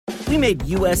We made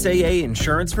USAA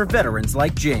insurance for veterans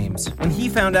like James. When he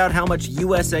found out how much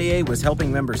USAA was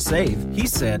helping members save, he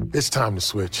said, "It's time to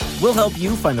switch." We'll help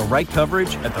you find the right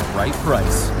coverage at the right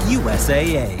price.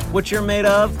 USAA. What you're made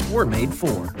of, we're made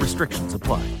for. Restrictions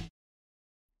apply.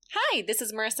 Hi, this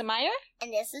is Marissa Meyer.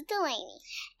 And this is Delaney.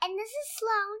 And this is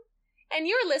Sloan. And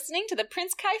you're listening to the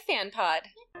Prince Kai Fan Pod.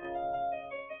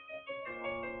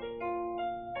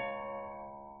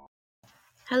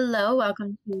 Hello,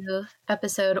 welcome to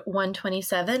episode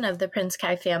 127 of the Prince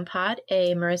Kai Fan Pod,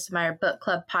 a Marissa Meyer Book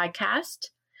Club podcast,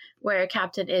 where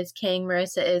Captain is King,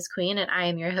 Marissa is Queen, and I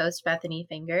am your host, Bethany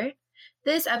Finger.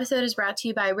 This episode is brought to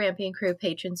you by Rampion Crew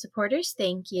patron supporters.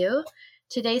 Thank you.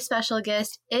 Today's special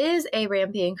guest is a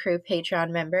Rampion Crew Patreon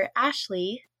member,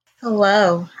 Ashley.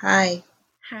 Hello. Hi.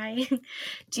 Hi.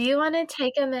 Do you want to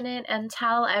take a minute and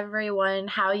tell everyone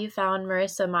how you found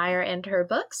Marissa Meyer and her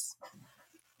books?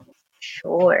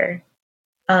 Sure.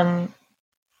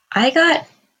 I got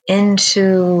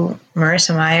into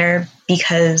Marissa Meyer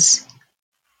because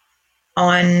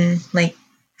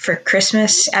for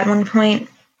Christmas at one point,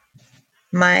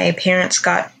 my parents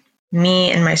got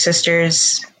me and my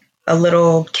sisters a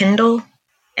little Kindle,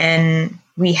 and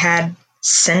we had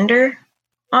Cinder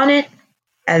on it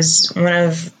as one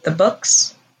of the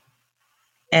books.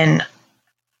 And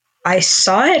I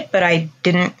saw it, but I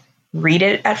didn't read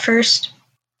it at first.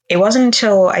 It wasn't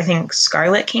until I think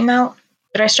Scarlet came out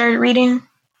that I started reading,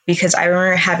 because I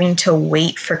remember having to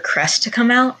wait for Crest to come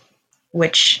out,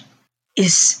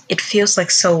 it feels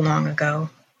like so long ago.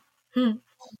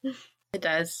 It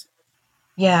does.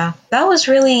 Yeah, that was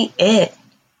really it.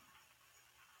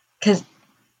 Because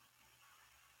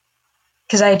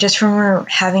I just remember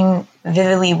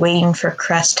vividly waiting for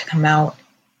Crest to come out.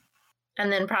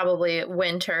 And then probably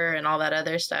Winter and all that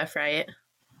other stuff, right?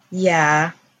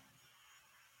 Yeah.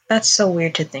 That's so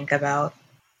weird to think about.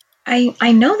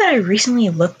 I know that I recently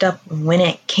looked up when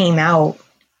it came out,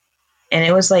 and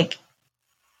it was like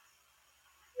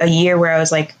a year where I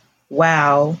was like,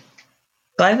 wow.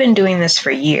 So I've been doing this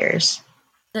for years.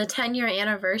 The 10-year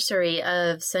anniversary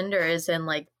of Cinder is in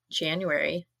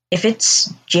January. If it's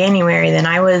January, then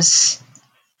I was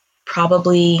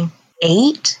probably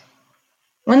 8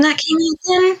 when that came out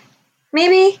then,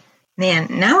 maybe? Man,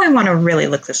 now I want to really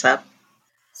look this up.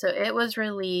 So it was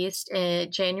released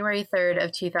in January 3rd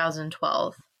of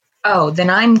 2012. Oh, then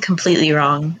I'm completely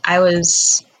wrong. I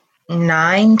was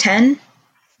 9, 10?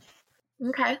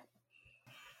 Okay.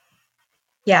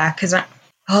 Yeah, because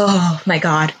oh my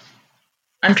god.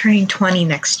 I'm turning 20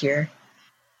 next year.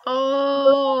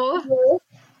 Oh.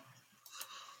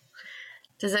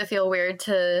 Does it feel weird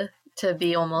to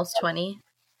be almost 20?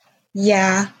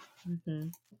 Yeah. Mm-hmm.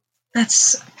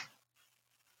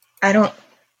 I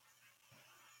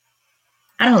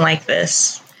don't like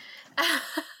this.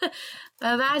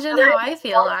 Imagine how I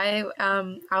feel.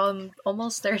 I'm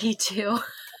almost 32.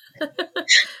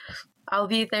 I'll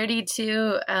be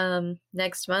 32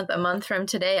 next month, a month from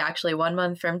today. Actually, 1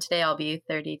 month from today, I'll be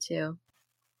 32.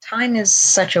 Time is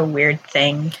such a weird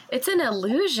thing. It's an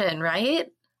illusion, right?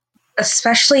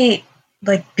 Especially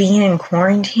being in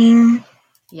quarantine.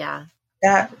 Yeah.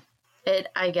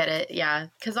 I get it, yeah.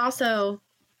 Because also,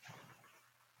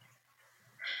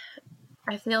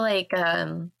 I feel like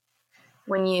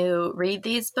when you read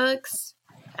these books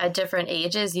at different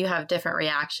ages, you have different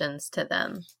reactions to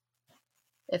them,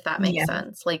 if that makes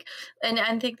sense. And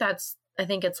I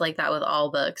think it's like that with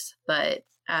all books, but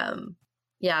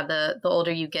the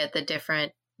older you get, the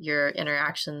different your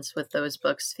interactions with those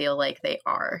books feel like they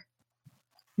are.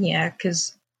 Yeah,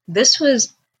 because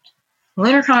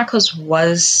Lunar Chronicles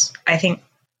was, I think,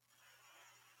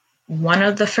 one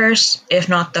of the first, if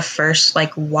not the first,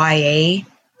 YA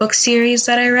book series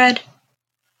that I read.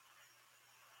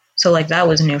 So, that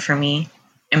was new for me.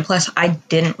 And plus, I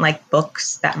didn't like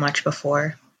books that much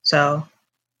before, so.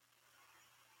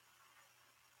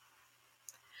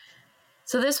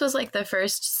 So this was the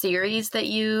first series that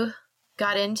you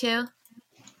got into?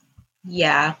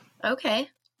 Yeah. Okay.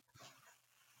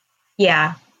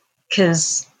 Yeah,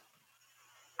 because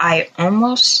I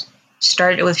almost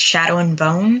started with Shadow and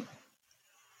Bone,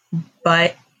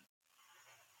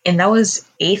 and that was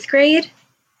 8th grade,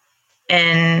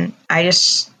 and I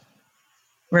just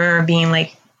remember being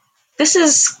like, this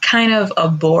is kind of a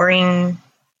boring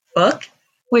book,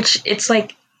 which it's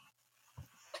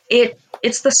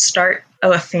it's the start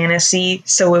of a fantasy,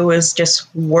 so it was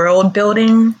just world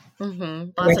building, lots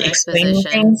of explaining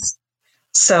exposition. things.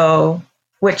 So,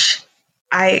 which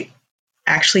I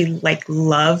actually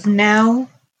love now,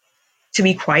 to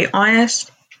be quite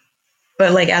honest.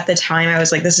 But at the time, I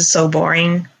was like, this is so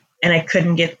boring, and I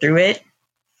couldn't get through it,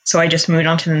 so I just moved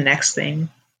on to the next thing.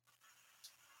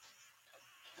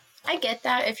 I get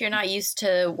that. If you're not used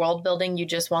to world building, you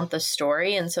just want the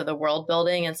story. And so the world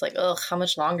building, it's like, ugh, how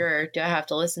much longer do I have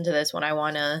to listen to this when all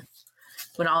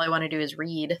I want to do is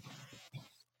read?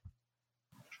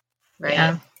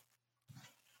 Right.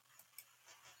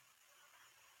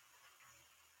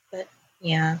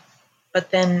 Yeah.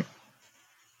 But then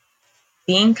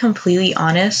being completely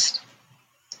honest,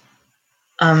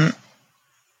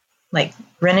 like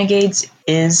Renegades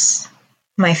is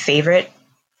my favorite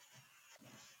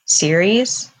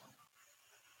series.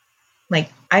 Like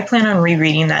I plan on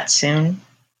rereading that soon.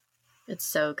 It's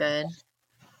so good.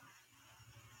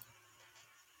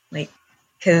 Like,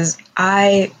 cause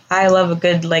I love a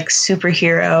good like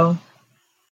superhero.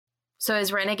 So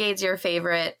is Renegades your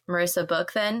favorite Marissa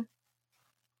book then?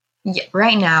 Yeah,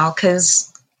 right now,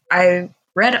 cause I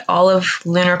read all of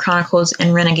Lunar Chronicles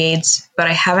and Renegades, but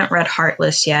I haven't read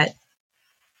Heartless yet.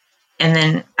 And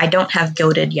then I don't have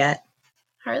Gilded yet.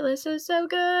 Heartless is so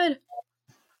good.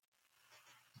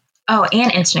 Oh,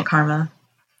 and Instant Karma.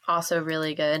 Also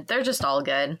really good. They're just all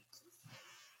good.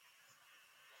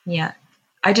 Yeah.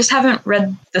 I just haven't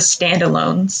read the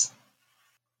standalones.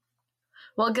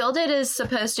 Well, Gilded is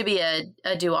supposed to be a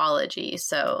duology,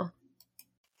 so.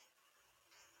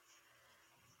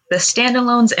 The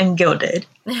standalones and Gilded.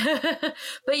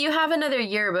 But you have another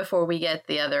year before we get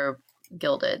the other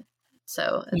Gilded,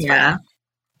 so it's Yeah. fine.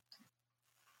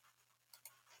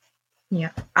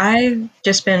 Yeah. I've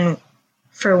just been,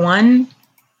 for one,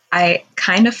 I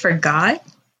kind of forgot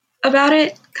about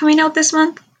it coming out this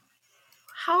month.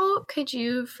 How could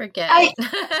you forget?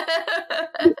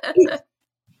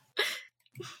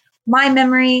 My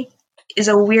memory is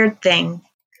a weird thing.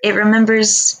 It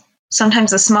remembers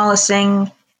sometimes the smallest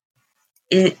thing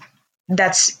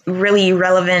that's really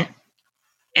relevant,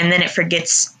 and then it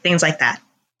forgets things like that.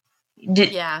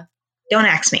 Yeah. Don't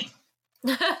ask me.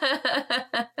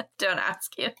 Don't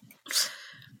ask you.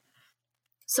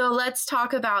 So let's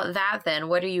talk about that then.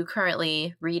 What are you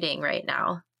currently reading right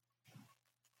now?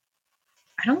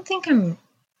 I don't think I'm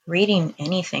reading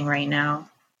anything right now.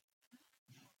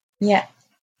 Yeah.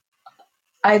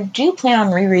 I do plan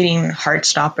on rereading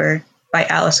Heartstopper by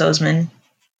Alice Oseman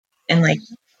and like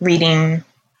reading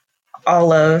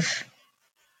all of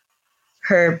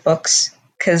her books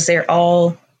because they're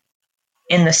all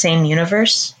in the same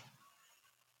universe.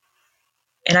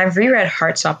 And I've reread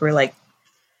Heartstopper like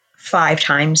 5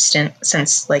 times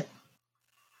since like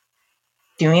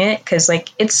doing it because like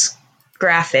it's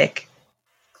graphic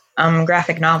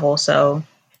novel, so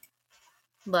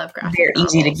Love graphic they're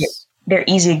novels.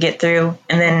 easy to get through,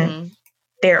 and then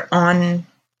they're on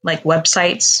like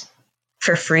websites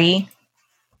for free,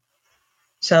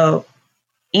 so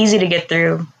easy to get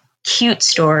through. Cute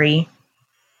story,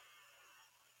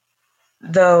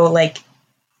 though. Like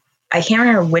I can't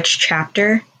remember which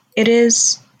chapter it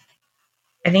is.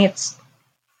 I think it's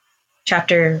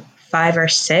chapter 5 or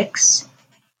 6,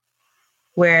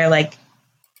 where like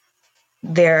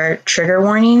there are trigger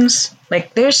warnings.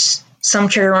 Like there's some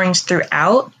trigger warnings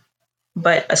throughout,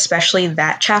 but especially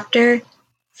that chapter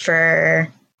for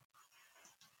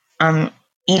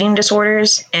eating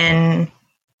disorders and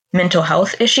mental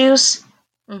health issues.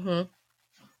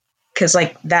 Because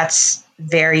like that's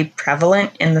very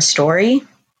prevalent in the story,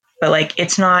 but like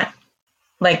it's not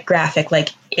like graphic. Like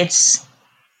it's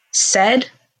said,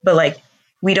 but like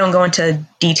we don't go into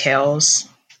details,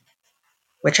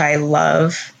 which I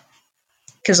love.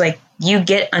 Because like you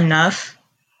get enough,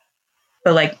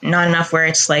 but like not enough where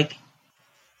it's like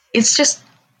it's just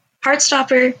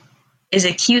Heartstopper is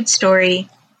a cute story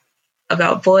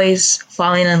about boys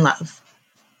falling in love.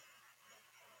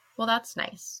 Well, that's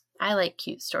nice. I like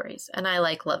cute stories, and I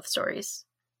like love stories.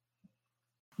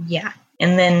 Yeah.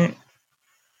 And then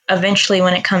eventually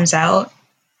when it comes out,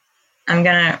 I'm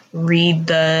going to read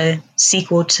the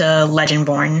sequel to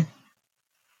Legendborn.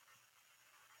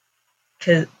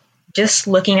 Because just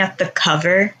looking at the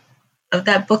cover of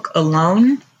that book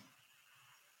alone,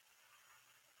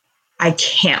 I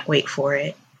can't wait for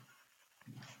it.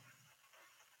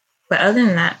 But other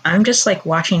than that, I'm just like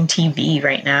watching TV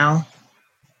right now.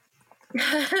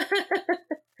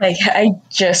 Like I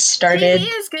just started. TV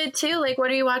is good too. Like,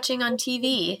 what are you watching on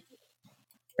TV?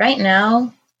 Right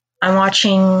now, I'm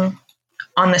watching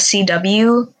on the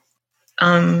CW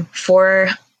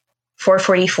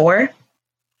 444.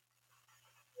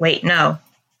 Wait, no.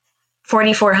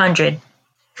 4400.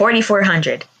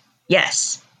 4400.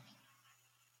 Yes.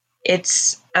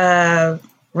 It's a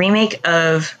remake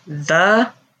of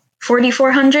the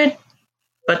 4400,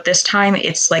 but this time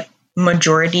it's like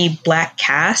majority black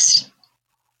cast,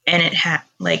 and it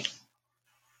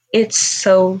it's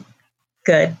so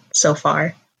good so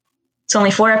far. It's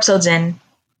only 4 episodes in,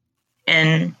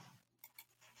 And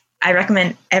I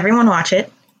recommend everyone watch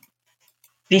it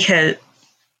because,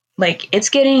 like, it's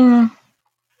getting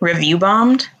review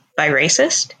bombed by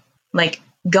racist. Like,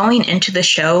 going into the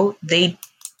show, the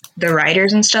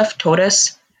writers and stuff told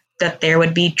us that there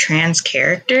would be trans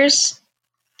characters.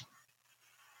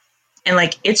 And,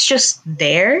 like, it's just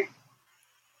there.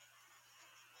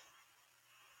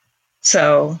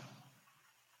 So,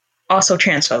 also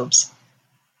transphobes.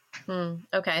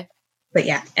 Okay. But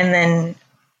yeah, and then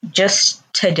just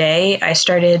today I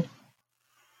started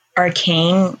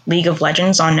Arcane League of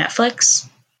Legends on Netflix,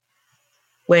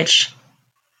 which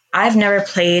I've never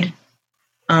played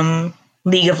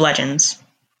League of Legends,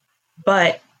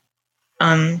 but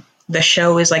the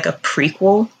show is like a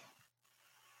prequel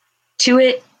to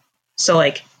it. So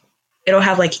like it'll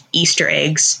have like Easter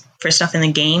eggs for stuff in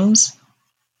the games,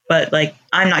 but like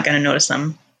I'm not gonna notice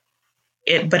them.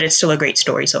 But it's still a great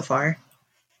story so far.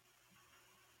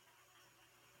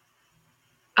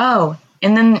 Oh,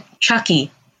 and then Chucky.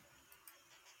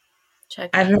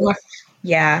 Chucky.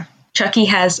 Yeah, Chucky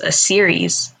has a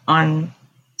series on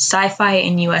Sci-Fi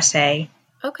and USA.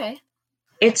 Okay.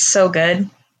 It's so good,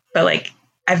 but like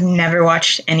I've never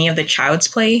watched any of the Child's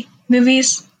Play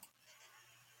movies.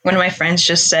 One of my friends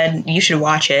just said you should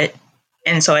watch it,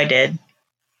 and so I did.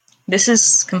 This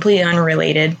is completely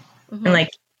unrelated, and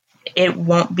like it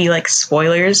won't be like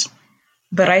spoilers,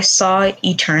 but I saw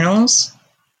Eternals.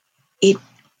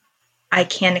 I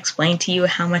can't explain to you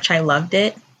how much I loved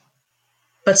it,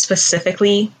 but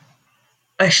specifically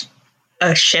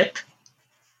a ship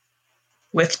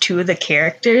with two of the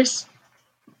characters.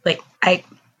 Like I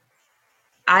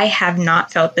have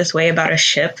not felt this way about a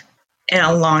ship in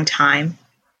a long time.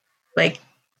 Like,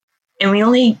 and we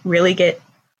only really get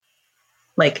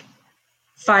like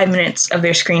 5 minutes of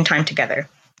their screen time together.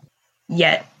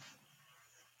 Yet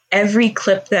every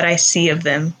clip that I see of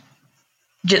them,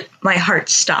 my heart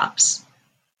stops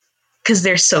because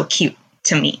they're so cute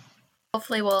to me.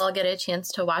 Hopefully we'll all get a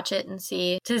chance to watch it and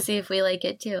see if we like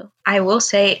it too. I will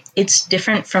say it's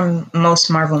different from most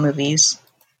Marvel movies.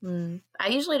 I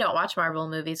usually don't watch Marvel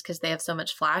movies because they have so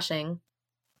much flashing.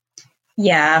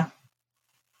 Yeah.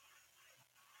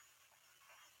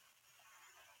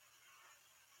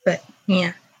 But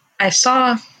yeah, I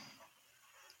saw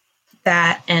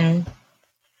that and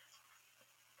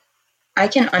I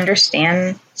can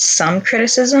understand some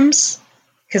criticisms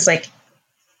because like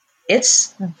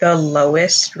it's the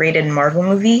lowest rated Marvel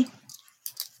movie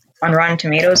on Rotten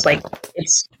Tomatoes. Like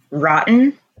it's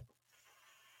rotten.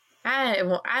 I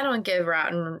don't give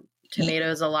Rotten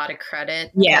Tomatoes a lot of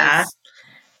credit. Yeah.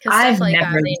 Because stuff like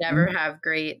that, they never have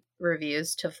great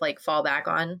reviews to like fall back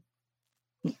on.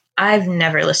 I've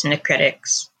never listened to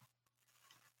critics.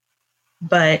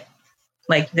 But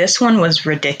like this one was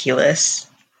ridiculous.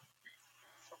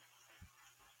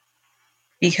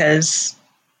 Because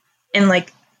and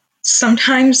like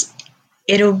sometimes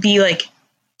it'll be like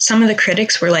some of the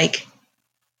critics were like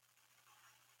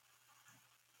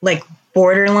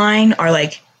borderline or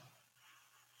like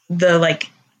the like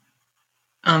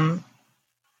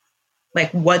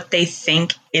what they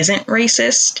think isn't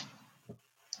racist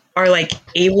or like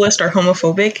ableist or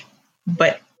homophobic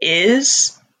but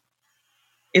is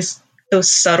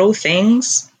those subtle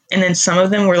things. And then some of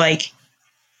them were like,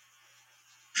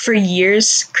 for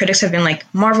years critics have been like,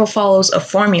 Marvel follows a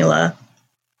formula,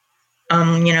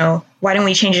 why don't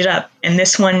we change it up? And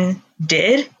this one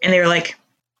did, and they were like,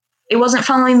 it wasn't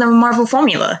following the Marvel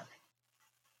formula.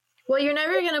 Well, you're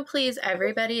never going to please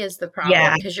everybody is the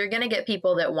problem, because you're going to get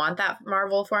people that want that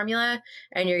Marvel formula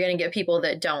and you're going to get people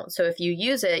that don't. So if you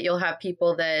use it, you'll have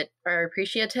people that are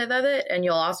appreciative of it and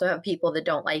you'll also have people that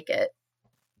don't like it.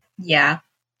 Yeah.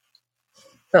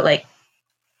 But like,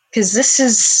 because this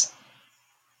is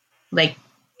like,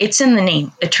 it's in the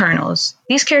name, Eternals.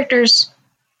 These characters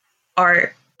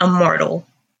are immortal.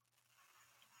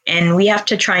 And we have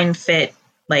to try and fit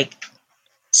like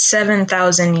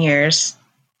 7,000 years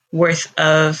worth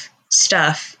of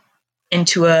stuff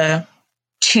into a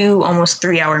 2, almost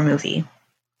 3-hour movie.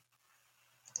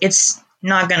 It's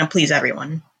not going to please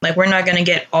everyone. Like, we're not going to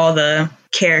get all the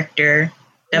character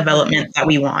development that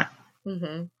we want.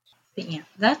 Mm-hmm. But yeah,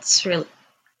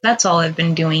 that's all I've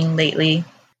been doing lately.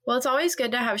 Well, it's always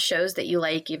good to have shows that you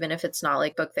like, even if it's not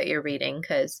like book that you're reading,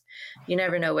 because you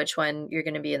never know which one you're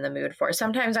going to be in the mood for.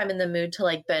 Sometimes I'm in the mood to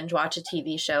like binge watch a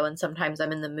TV show, and sometimes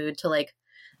I'm in the mood to like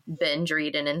binge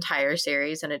read an entire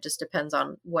series, and it just depends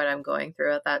on what I'm going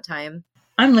through at that time.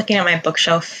 I'm looking at my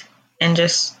bookshelf and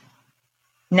just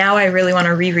now I really want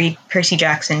to reread Percy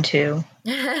Jackson too.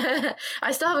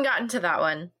 I still haven't gotten to that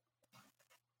one.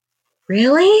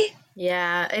 Really?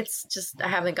 Yeah, it's just I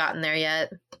haven't gotten there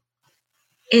yet.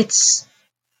 It's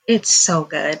so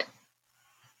good.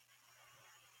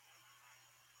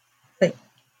 But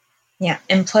yeah,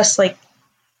 and plus like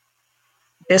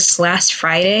this last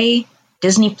Friday,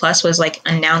 Disney Plus was like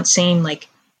announcing like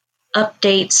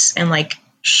updates and like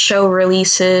show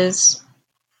releases,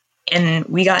 and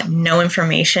we got no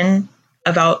information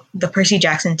about the Percy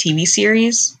Jackson TV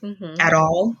series at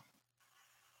all.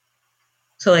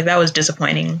 So like that was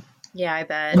disappointing. Yeah, I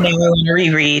bet. Now I want to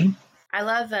reread. I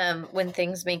love when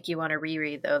things make you want to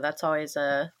reread, though. That's always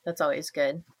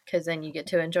good, because then you get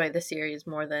to enjoy the series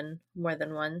more than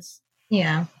once.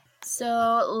 Yeah.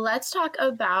 So let's talk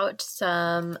about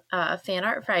some Fan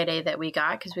Art Friday that we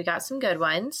got, because we got some good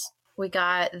ones. We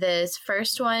got this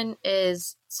first one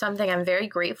is something I'm very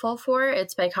grateful for.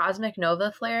 It's by Cosmic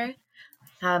Nova Flare.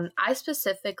 I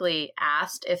specifically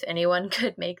asked if anyone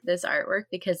could make this artwork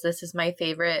because this is my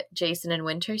favorite Jason and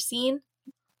Winter scene.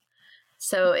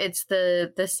 So it's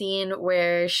the scene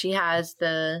where she has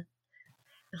the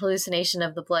hallucination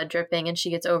of the blood dripping and she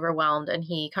gets overwhelmed, and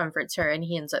he comforts her and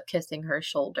he ends up kissing her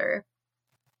shoulder.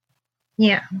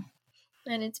 Yeah.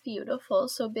 And it's beautiful.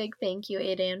 So big thank you,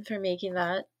 Aidan, for making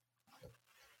that.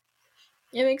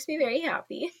 It makes me very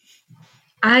happy.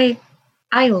 I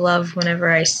love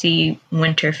whenever I see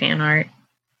Winter fan art.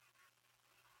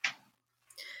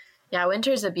 Yeah,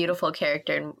 Winter's a beautiful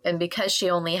character, and because she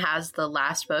only has the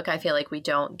last book, I feel like we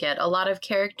don't get a lot of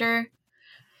character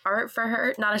art for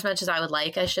her. Not as much as I would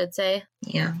like, I should say.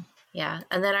 Yeah. Yeah,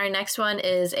 and then our next one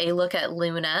is a look at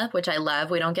Luna, which I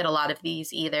love. We don't get a lot of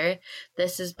these either.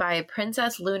 This is by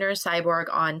Princess Lunar Cyborg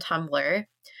on Tumblr.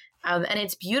 And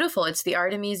it's beautiful. It's the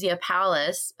Artemisia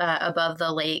Palace above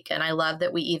the lake, and I love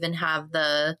that we even have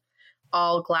the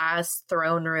all-glass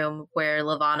throne room where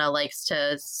Lavanna likes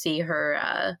to see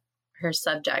her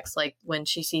subjects, like when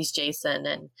she sees Jason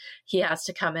and he has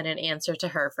to come in and answer to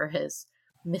her for his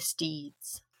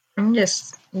misdeeds. I'm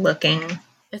just looking.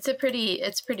 It's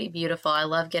pretty beautiful. I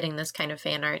love getting this kind of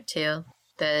fan art too.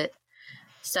 The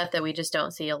stuff that we just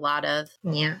don't see a lot of.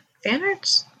 Yeah. Fan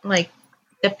arts, like,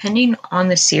 depending on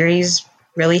the series,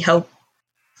 really help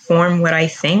form what I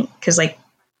think. Because, like,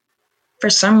 for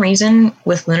some reason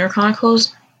with Lunar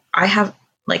Chronicles, I have,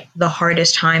 like, the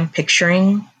hardest time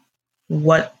picturing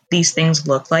what these things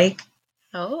look like.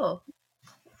 Oh.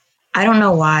 I don't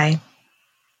know why.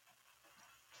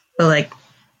 But, like,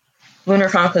 Lunar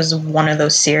Chronicles is one of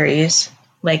those series.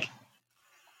 Like,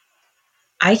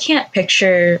 I can't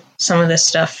picture some of the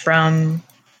stuff from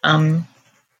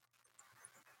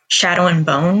Shadow and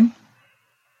Bone.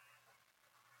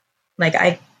 Like,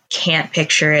 I can't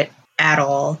picture it at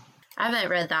all. I haven't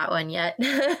read that one yet.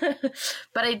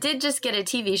 But I did just get a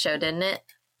TV show, didn't it?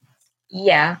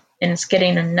 Yeah, and it's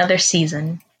getting another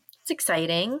season. It's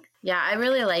exciting. Yeah, I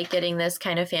really like getting this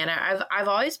kind of fan art. I've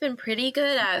always been pretty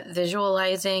good at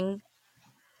visualizing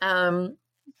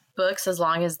books as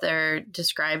long as they're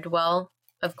described well,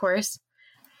 of course.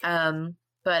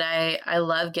 But I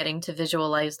love getting to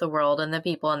visualize the world and the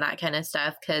people and that kind of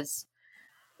stuff, because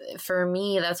for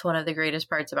me, that's one of the greatest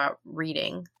parts about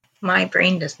reading. My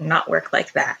brain does not work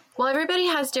like that. Well, everybody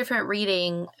has different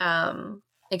reading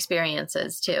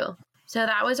experiences too. So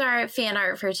that was our fan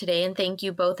art for today, and thank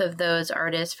you both of those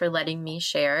artists for letting me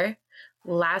share.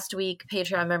 Last week,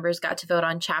 Patreon members got to vote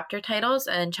on chapter titles,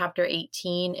 and chapter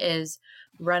 18 is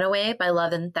Runaway by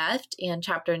Love and Theft, and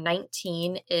chapter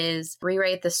 19 is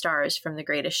Rewrite the Stars from The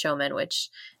Greatest Showman, which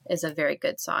is a very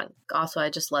good song. Also, I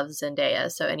just love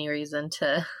Zendaya, so any reason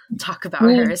to talk about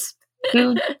her is...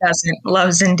 Who doesn't love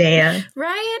Zendaya?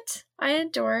 Right? I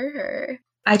adore her.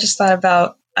 I just thought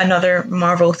about another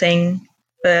Marvel thing.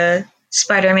 The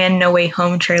Spider-Man No Way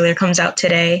Home trailer comes out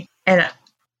today, and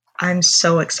I'm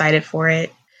so excited for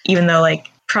it. Even though,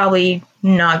 like, probably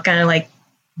not gonna, like,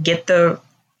 get the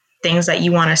things that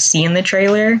you want to see in the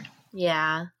trailer.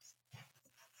 Yeah.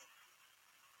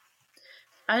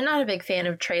 I'm not a big fan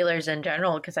of trailers in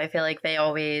general, because I feel like they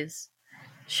always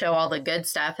show all the good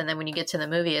stuff, and then when you get to the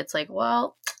movie, it's like,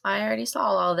 well, I already saw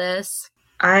all this.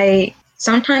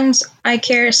 Sometimes I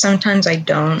care, sometimes I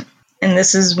don't. And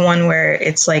this is one where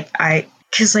it's like,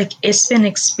 because, like, it's been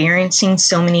experiencing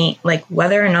so many, like,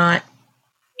 whether or not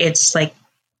it's, like,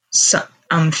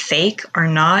 fake or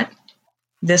not,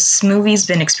 this movie's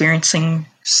been experiencing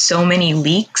so many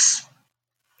leaks.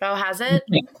 Oh, has it?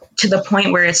 To the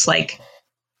point where it's like,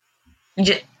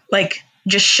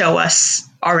 just show us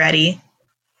already.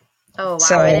 Oh, wow.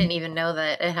 So, I didn't even know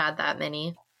that it had that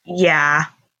many. Yeah.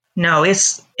 No,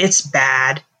 it's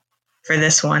bad for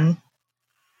this one.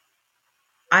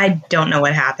 I don't know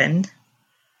what happened.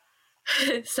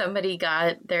 Somebody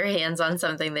got their hands on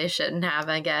something they shouldn't have,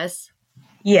 I guess.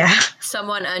 Yeah.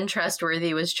 Someone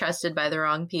untrustworthy was trusted by the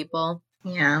wrong people.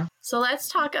 Yeah. So let's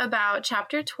talk about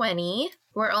chapter 20.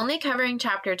 We're only covering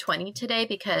chapter 20 today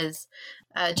because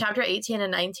chapter 18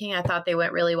 and 19, I thought they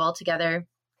went really well together.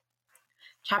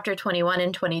 Chapter 21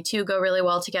 and 22 go really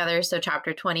well together, so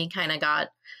chapter 20 kind of got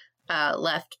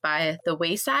left by the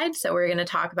wayside. So we're going to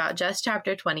talk about just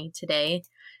chapter 20 today.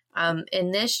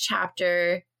 In this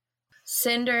chapter,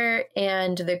 Cinder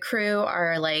and the crew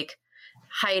are like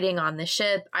hiding on the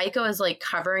ship. Aiko is like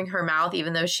covering her mouth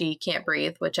even though she can't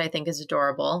breathe, which I think is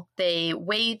adorable. They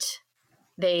wait.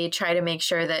 They try to make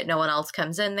sure that no one else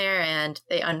comes in there, and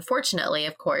they unfortunately,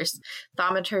 of course,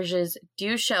 thaumaturges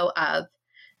do show up.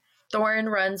 Thorn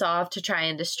runs off to try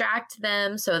and distract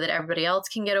them so that everybody else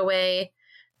can get away.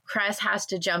 Cress has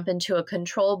to jump into a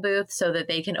control booth so that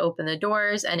they can open the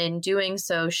doors, and in doing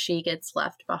so, she gets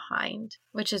left behind,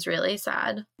 which is really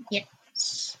sad.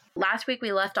 Yes. Last week,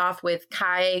 we left off with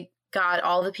Kai got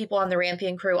all the people on the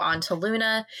Rampion crew onto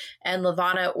Luna, and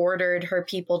Levana ordered her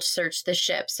people to search the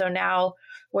ship. So now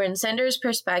we're in Cinder's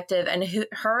perspective, and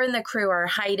her and the crew are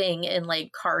hiding in,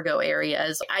 like, cargo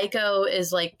areas. Aiko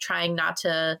is, like, trying not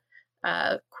to,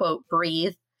 quote,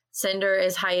 breathe. Cinder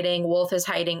is hiding, Wolf is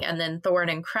hiding, and then Thorn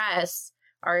and Cress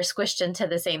are squished into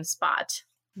the same spot.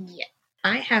 Yeah.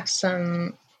 I have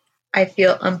some, I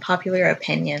feel, unpopular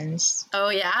opinions. Oh,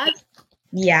 yeah?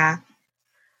 Yeah.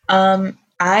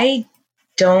 I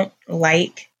don't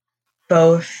like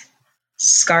both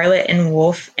Scarlet and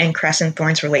Wolf and Cress and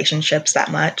Thorn's relationships that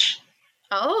much.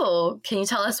 Oh, can you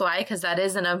tell us why? Because that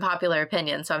is an unpopular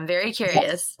opinion, so I'm very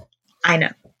curious. I know.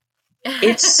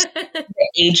 It's the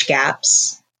age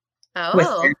gaps with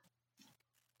Oh, them.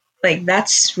 Like,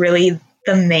 that's really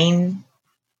the main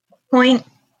point.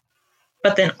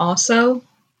 But then also,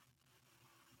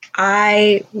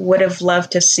 I would have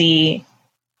loved to see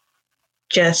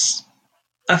just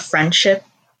a friendship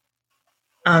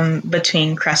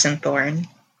between Cress and Thorn.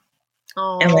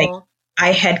 oh, And, like,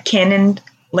 I headcanoned,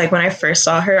 like, when I first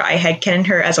saw her, I headcanoned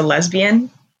her as a lesbian,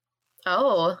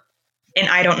 oh. and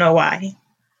I don't know why.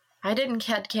 I didn't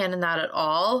headcanon that at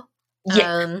all.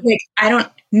 Yeah, like, I don't,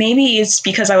 maybe it's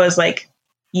because I was like,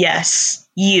 yes,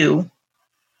 you.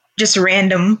 Just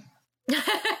random.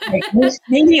 Like,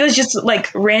 maybe it was just,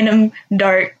 like, random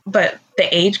dart, but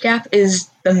the age gap is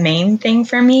the main thing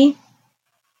for me.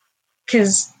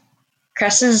 Because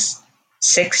Cress is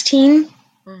 16,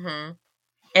 Mm-hmm.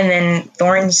 and then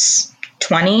Thorn's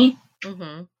 20,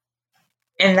 Mm-hmm.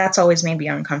 and that's always made me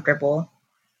uncomfortable.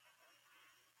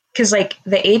 Because, like,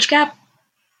 the age gap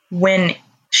when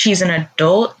she's an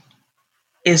adult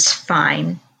is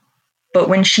fine, but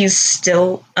when she's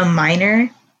still a minor,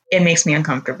 it makes me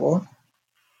uncomfortable.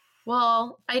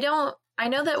 Well, I know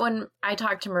that when I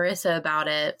talked to Marissa about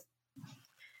it,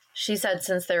 she said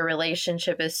since their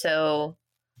relationship is so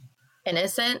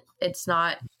innocent, it's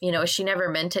not, she never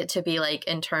meant it to be, like,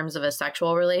 in terms of a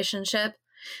sexual relationship.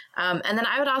 And then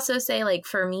I would also say, like,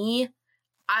 for me,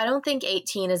 I don't think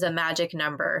 18 is a magic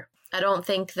number. I don't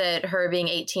think that her being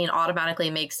 18 automatically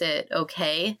makes it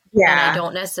okay. Yeah. And I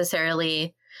don't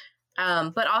necessarily,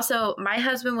 but also my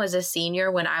husband was a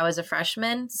senior when I was a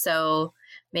freshman, so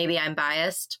maybe I'm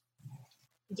biased.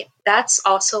 Yeah, that's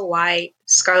also why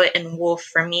Scarlet and Wolf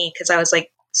for me, because I was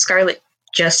like, Scarlet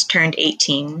just turned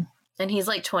 18. And he's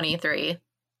like 23.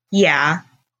 Yeah.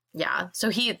 Yeah. So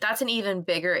that's an even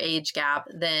bigger age gap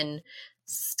than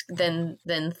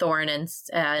Thorn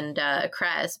and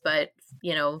Cress, but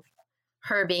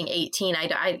her being 18,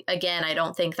 I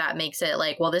don't think that makes it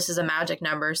like, well, this is a magic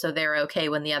number, so they're okay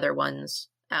when the other ones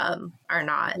are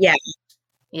not. Yeah.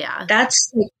 Yeah.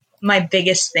 That's, like, my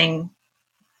biggest thing.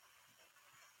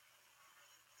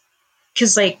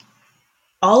 Because, like,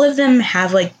 all of them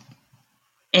have, like,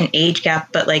 an age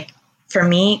gap, but, like, for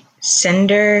me,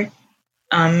 Cinder,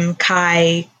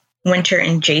 Kai, Winter,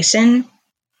 and Jason,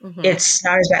 Mm-hmm. it's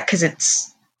not as bad because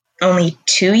it's only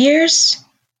 2 years,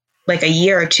 like a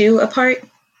year or two apart,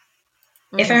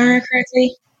 if I remember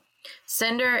correctly.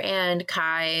 Cinder and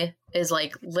Kai is,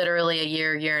 like, literally a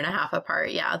year and a half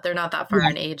apart. Yeah, they're not that far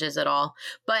in ages at all.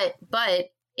 But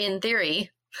in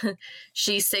theory,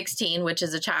 she's 16, which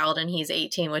is a child, and he's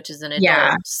 18, which is an adult.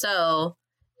 Yeah. So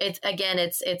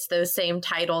it's those same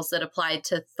titles that applied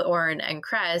to Thorn and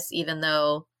Cress, even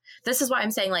though this is why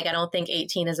I'm saying, like, I don't think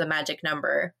 18 is a magic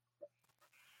number.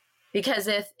 Because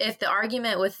if the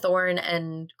argument with Thorn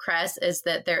and Cress is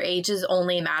that their ages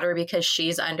only matter because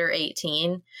she's under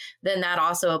 18, then that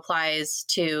also applies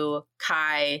to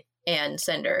Kai and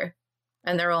Cinder.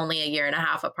 And they're only a year and a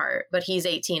half apart. But he's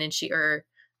 18 or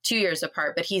 2 years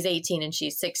apart, but he's 18 and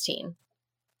she's 16.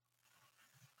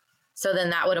 So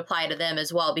then that would apply to them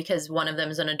as well, because one of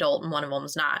them is an adult and one of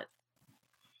them's not.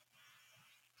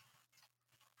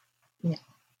 Yeah.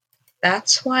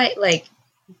 That's why,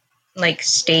 like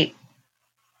state,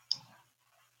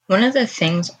 one of the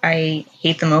things I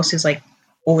hate the most is like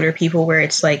older people, where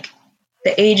it's like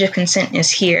the age of consent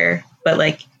is here, but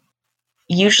like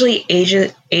usually age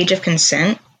of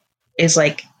consent is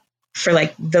like for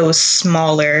like those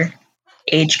smaller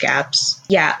age gaps.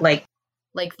 Yeah, like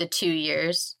the 2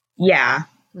 years. Yeah.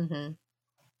 Mm-hmm.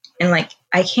 And like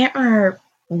I can't remember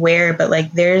where, but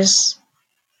like there's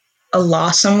a law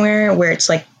somewhere where it's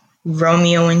like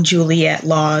Romeo and Juliet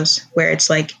laws, where it's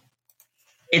like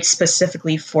it's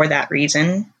specifically for that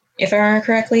reason, if I remember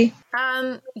correctly.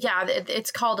 Yeah,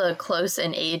 it's called a close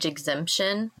in age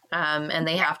exemption, and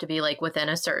they have to be like within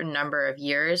a certain number of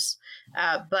years.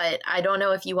 But I don't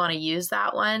know if you want to use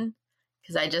that one,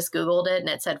 because I just Googled it and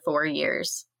it said 4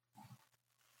 years.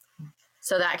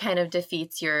 So that kind of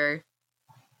defeats your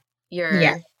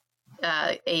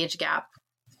age gap,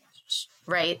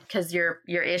 right? Because your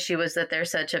issue is that there's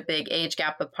such a big age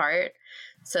gap apart.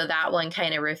 So that one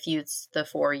kind of refutes the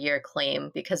 4-year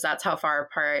claim, because that's how far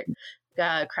apart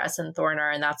Cress and Thorn are,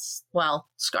 and that's, well,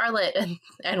 Scarlet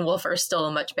and Wolf are still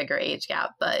a much bigger age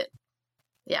gap, but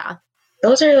yeah.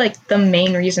 Those are like the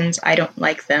main reasons I don't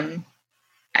like them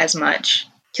as much.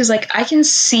 Because like I can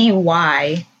see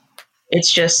why.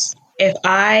 It's just, if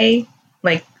I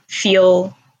like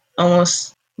feel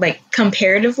almost like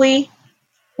comparatively,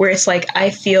 where it's like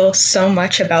I feel so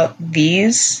much about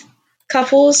these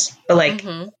couples, but like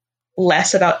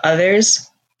less about others,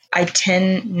 I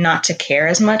tend not to care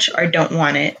as much or don't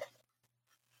want it.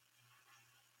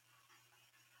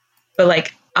 But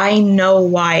like I know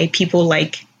why people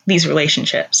like these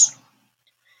relationships.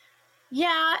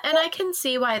 Yeah, and I can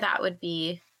see why that would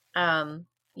be,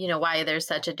 why there's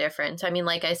such a difference. I mean,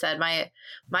 like I said, my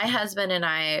husband and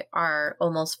I are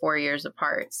almost 4 years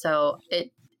apart. So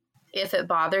if it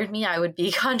bothered me, I would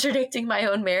be contradicting my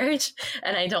own marriage,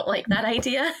 and I don't like that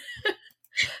idea.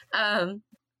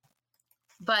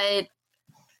 But,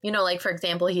 like, for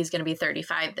example, he's going to be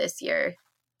 35 this year.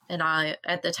 And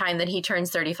at the time that he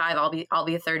turns 35, I'll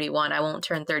be 31. I won't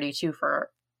turn 32 for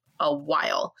a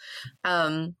while.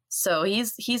 So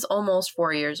he's almost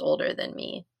 4 years older than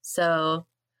me. So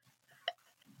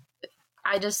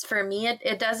for me,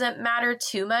 it doesn't matter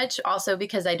too much. Also,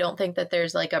 because I don't think that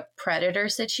there's like a predator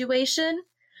situation.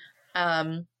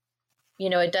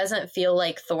 It doesn't feel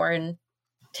like Thorn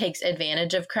takes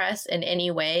advantage of Cress in any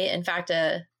way. In fact,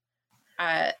 or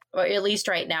at least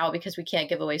right now, because we can't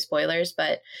give away spoilers,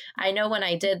 but I know when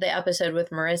I did the episode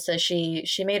with Marissa,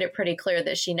 she made it pretty clear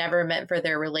that she never meant for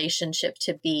their relationship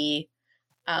to be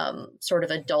sort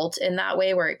of adult in that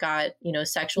way, where it got,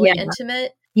 sexually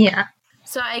intimate. Yeah.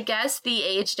 So I guess the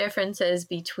age differences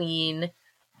between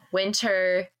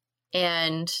Winter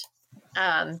and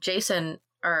Jason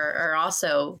are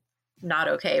also not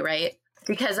okay, right?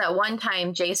 Because at one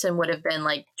time, Jason would have been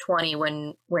like 20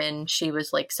 when she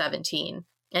was like 17,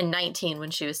 and 19 when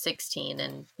she was 16,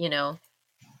 and,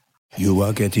 You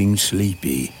are getting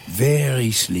sleepy,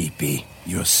 very sleepy.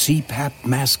 Your CPAP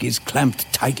mask is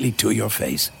clamped tightly to your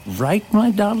face. Right, my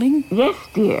darling? Yes,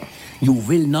 dear. You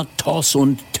will not toss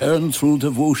and turn through the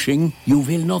whooshing. You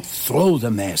will not throw the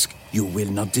mask. You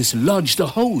will not dislodge the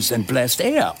hose and blast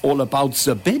air all about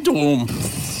the bedroom.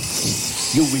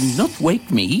 You will not wake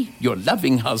me, your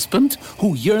loving husband,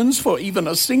 who yearns for even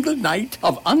a single night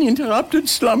of uninterrupted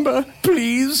slumber,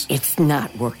 please. It's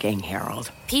not working, Harold.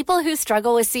 People who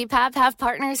struggle with CPAP have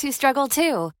partners who struggle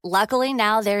too. Luckily,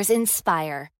 now there's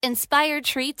Inspire. Inspire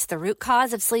treats the root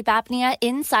cause of sleep apnea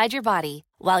inside your body.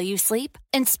 While you sleep,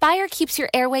 Inspire keeps your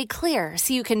airway clear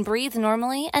so you can breathe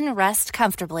normally and rest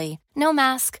comfortably. No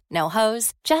mask, no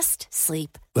hose, just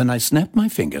sleep. When I snap my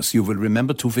fingers, you will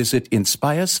remember to visit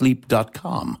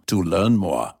inspiresleep.com to learn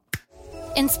more.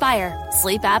 Inspire,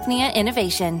 sleep apnea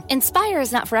innovation. Inspire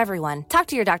is not for everyone. Talk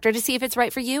to your doctor to see if it's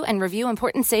right for you and review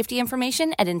important safety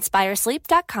information at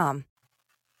inspiresleep.com.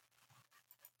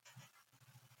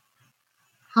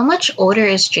 How much older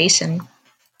is Jason?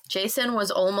 Jason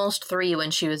was almost 3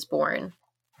 when she was born.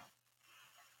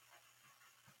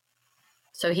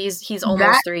 So he's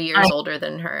almost 3 years older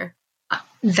than her.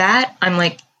 That I'm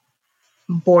like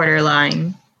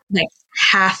borderline, like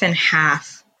half and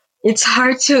half. It's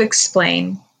hard to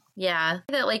explain. Yeah,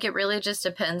 that like it really just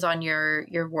depends on your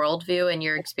worldview and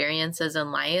your experiences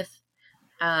in life.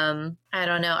 I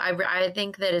don't know. I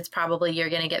think that it's probably you're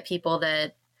going to get people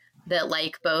that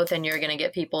like both, and you're going to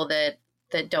get people that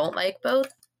don't like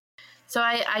both. So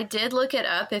I did look it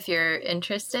up if you're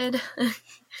interested.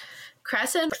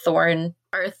 Cress and Thorn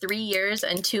are 3 years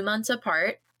and 2 months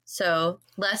apart. so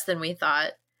less than we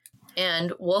thought.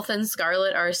 And Wolf and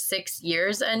Scarlet are 6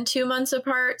 years and 2 months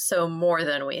apart, so more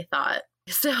than we thought.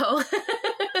 So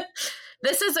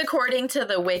this is according to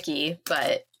the wiki,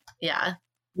 but yeah.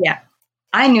 Yeah.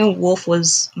 I knew Wolf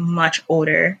was much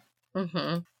older.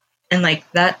 Mm-hmm. And like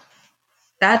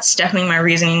that's definitely my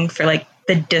reasoning for like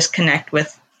the disconnect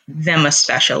with them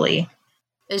especially.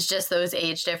 It's just those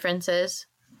age differences.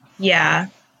 Yeah.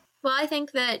 Well, I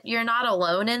think that you're not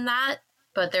alone in that,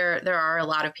 but there are a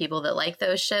lot of people that like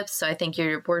those ships, so I think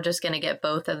we're just going to get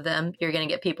both of them. You're going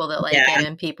to get people that like it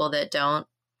and people that don't.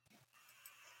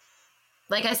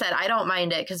 Like I said, I don't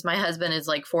mind it because my husband is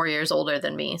like 4 years older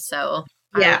than me, so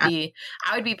Yeah.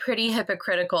 I would be pretty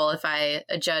hypocritical if I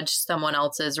judged someone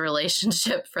else's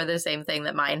relationship for the same thing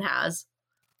that mine has.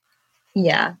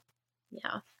 Yeah.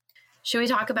 Yeah. Should we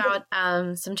talk about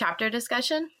some chapter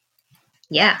discussion?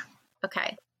 Yeah.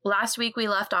 Okay. Last week we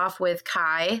left off with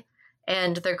Kai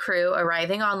and the crew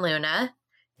arriving on Luna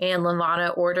and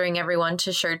Lavana ordering everyone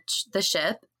to search the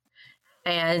ship.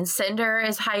 And Cinder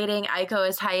is hiding, Aiko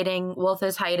is hiding, Wolf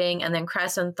is hiding, and then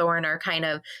Cress and Thorn are kind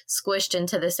of squished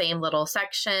into the same little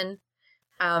section.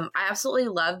 I absolutely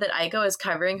love that Aiko is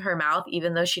covering her mouth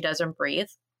even though she doesn't breathe.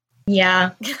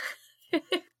 Yeah.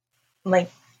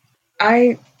 Like,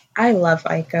 I love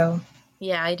Aiko.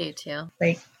 Yeah, I do too.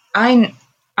 Like, I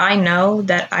know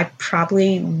that I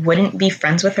probably wouldn't be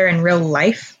friends with her in real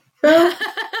life, though.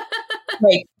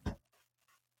 Like,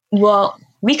 well,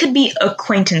 we could be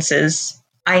acquaintances.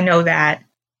 I know that.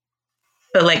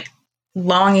 But, like,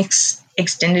 long,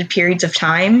 extended periods of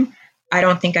time, I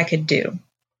don't think I could do.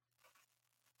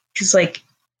 Because, like,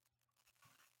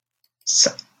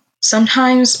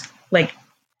 sometimes, like,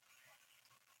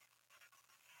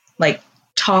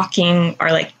 talking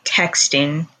or, like,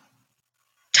 texting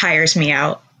tires me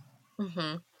out.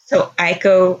 Mm-hmm. So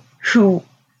Aiko, who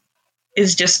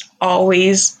is just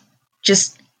always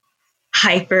just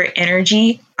hyper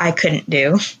energy, I couldn't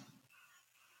do.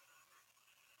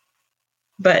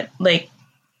 But like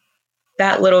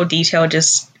that little detail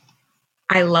just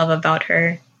I love about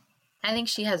her. I think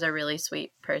she has a really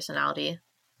sweet personality.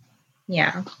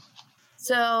 Yeah.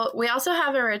 So we also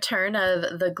have a return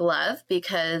of the glove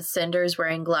because Cinder's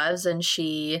wearing gloves and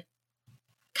she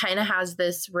kind of has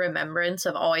this remembrance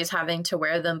of always having to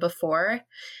wear them before.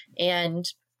 And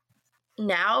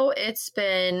now it's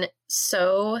been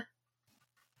so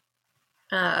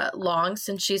long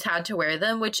since she's had to wear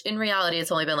them, which in reality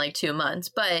it's only been like 2 months,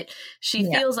 but she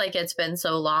feels like it's been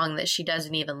so long that she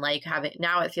doesn't even like having.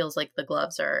 Now it feels like the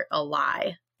gloves are a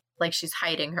lie, like she's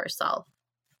hiding herself.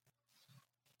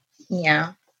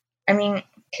 Yeah. I mean,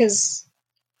 because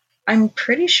I'm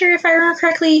pretty sure if I remember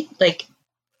correctly, like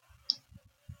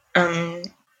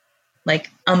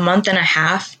a month and a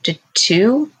half to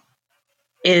 2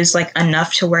 is like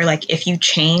enough to where like if you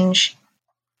change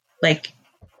like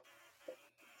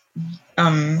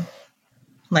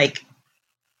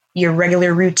your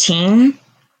regular routine,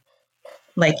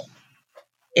 like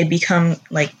it become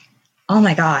like, oh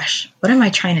my gosh, what am I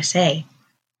trying to say?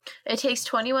 It takes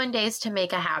 21 days to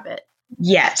make a habit.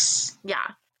 Yes.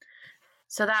 Yeah.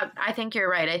 So that, I think you're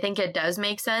right. I think it does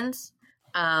make sense.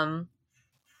 And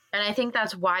I think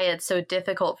that's why it's so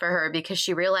difficult for her because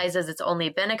she realizes it's only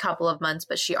been a couple of months,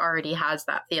 but she already has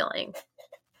that feeling.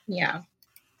 Yeah.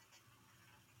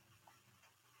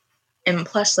 And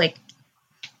plus, like,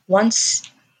 once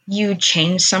you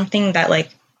change something that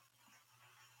like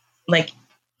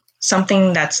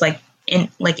something that's like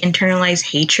internalized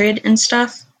hatred and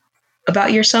stuff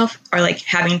about yourself or like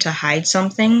having to hide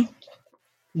something,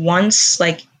 once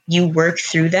like you work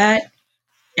through that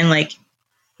and like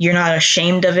you're not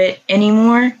ashamed of it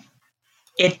anymore,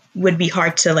 it would be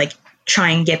hard to like try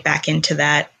and get back into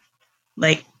that,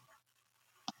 like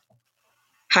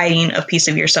hiding a piece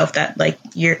of yourself that like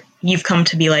you've come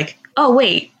to be like, oh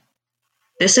wait,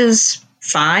 this is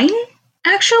fine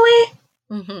actually.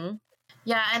 Mm-hmm.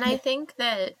 Yeah, and I think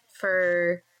that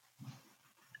for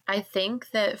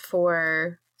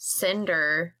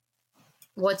Cinder,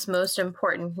 what's most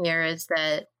important here is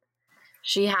that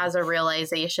she has a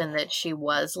realization that she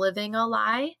was living a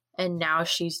lie and now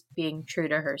she's being true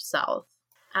to herself.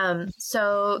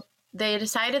 So they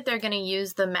decided they're going to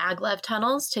use the maglev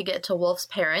tunnels to get to Wolf's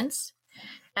parents.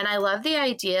 And I love the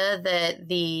idea that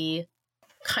the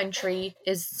country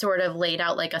is sort of laid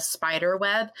out like a spider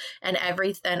web and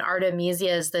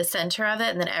Artemisia is the center of it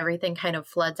and then everything kind of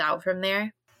floods out from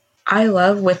there. I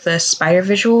love with the spider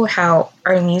visual how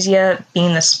Artemisia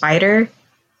being the spider,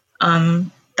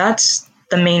 that's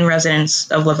the main residence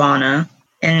of Lavana,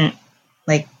 and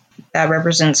like that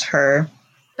represents her.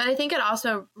 But I think it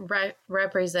also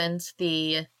represents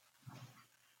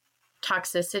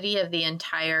toxicity of the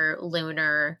entire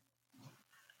lunar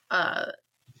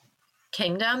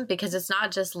kingdom, because it's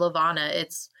not just Levana,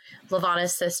 it's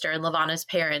Levana's sister and Levana's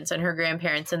parents and her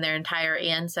grandparents and their entire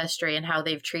ancestry and how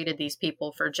they've treated these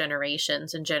people for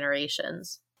generations and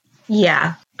generations.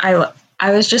 Yeah, I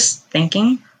was just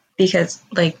thinking, because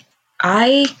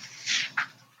I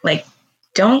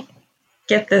don't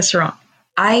get this wrong.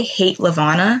 I hate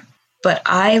Levana, but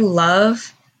I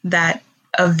love that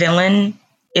a villain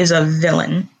is a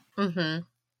villain. Mm-hmm.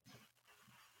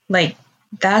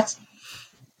 That's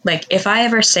if I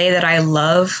ever say that I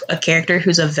love a character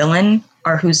who's a villain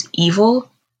or who's evil,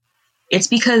 it's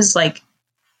because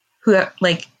the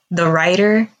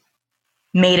writer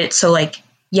made it so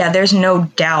yeah, there's no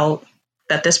doubt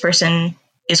that this person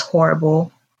is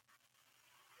horrible.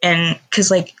 And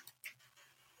because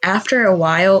after a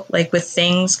while, with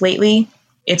things lately,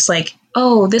 it's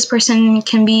oh, this person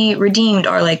can be redeemed,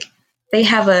 or they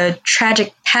have a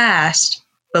tragic past,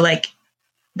 but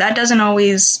that doesn't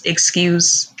always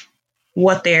excuse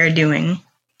what they're doing.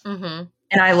 Mm-hmm.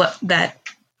 And I love that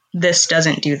this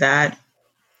doesn't do that.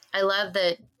 I love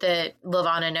that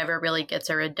Levana never really gets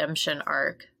a redemption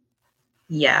arc.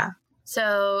 Yeah.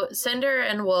 So Cinder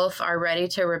and Wolf are ready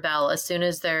to rebel as soon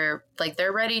as they're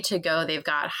ready to go. They've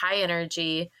got high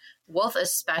energy. Wolf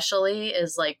especially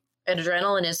is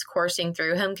adrenaline is coursing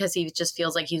through him because he just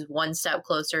feels like he's one step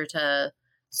closer to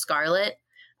Scarlet.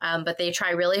 But they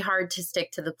try really hard to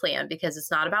stick to the plan because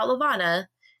it's not about Levana.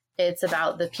 It's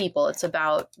about the people. It's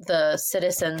about the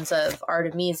citizens of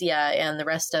Artemisia and the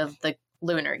rest of the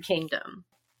Lunar Kingdom.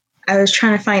 I was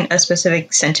trying to find a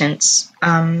specific sentence.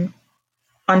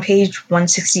 On page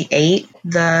 168,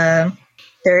 the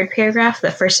third paragraph,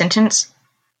 the first sentence,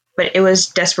 but it was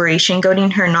desperation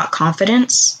goading her, not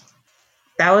confidence.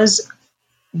 That was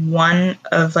one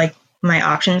of my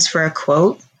options for a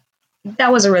quote.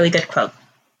 That was a really good quote.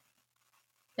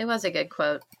 It was a good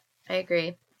quote. I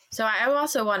agree. So I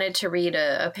also wanted to read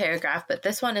a paragraph, but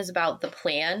this one is about the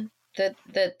plan that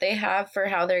they have for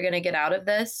how they're going to get out of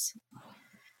this.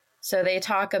 So they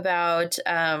talk about,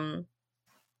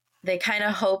 they kind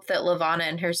of hope that Levana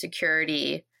and her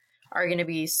security are going to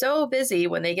be so busy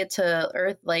when they get to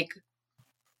Earth,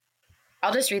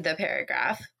 I'll just read the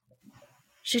paragraph.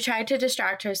 She tried to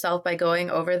distract herself by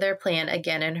going over their plan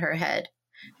again in her head.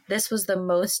 This was the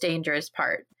most dangerous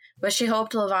part. But she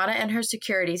hoped Levana and her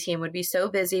security team would be so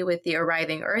busy with the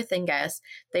arriving Earthen guests,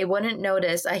 they wouldn't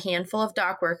notice a handful of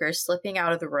dock workers slipping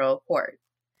out of the royal port.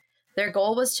 Their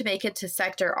goal was to make it to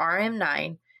Sector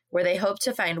RM9, where they hoped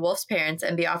to find Wolf's parents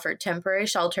and be offered temporary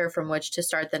shelter from which to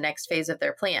start the next phase of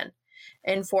their plan,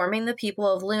 informing the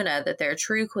people of Luna that their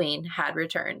true queen had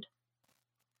returned.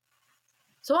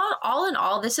 So all in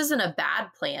all, this isn't a bad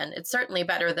plan. It's certainly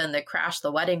better than the crash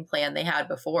the wedding plan they had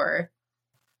before.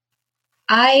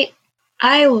 I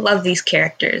love these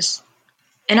characters,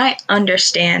 and I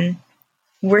understand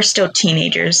we're still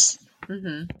teenagers,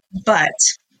 but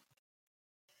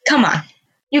come on,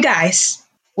 you guys,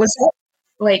 was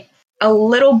that a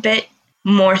little bit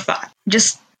more thought?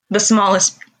 Just the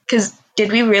smallest, because did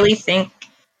we really think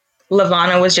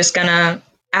Levana was just gonna,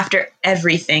 after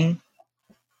everything,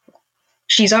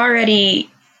 she's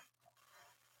already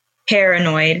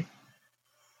paranoid,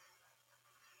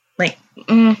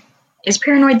 is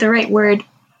paranoid the right word?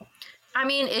 I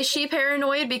mean, is she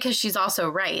paranoid? Because she's also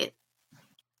right.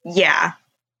 Yeah.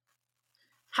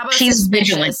 How about she's suspicious?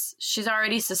 Vigilant. She's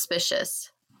already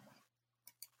suspicious.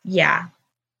 Yeah.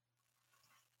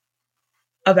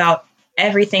 About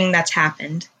everything that's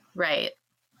happened. Right.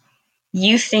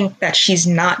 You think that she's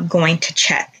not going to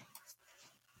check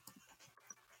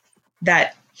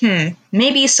that,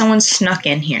 maybe someone snuck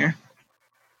in here.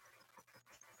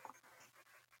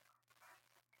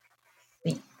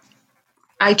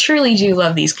 I truly do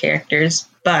love these characters,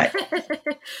 but...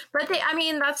 But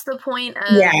that's the point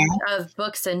of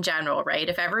books in general, right?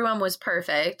 If everyone was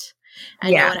perfect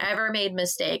and no one ever made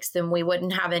mistakes, then we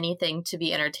wouldn't have anything to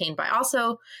be entertained by.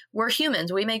 Also, we're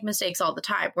humans. We make mistakes all the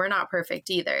time. We're not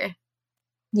perfect either.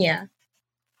 Yeah.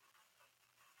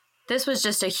 This was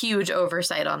just a huge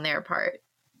oversight on their part.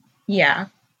 Yeah.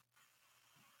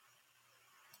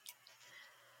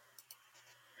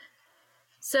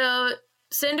 So...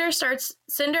 Cinder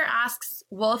asks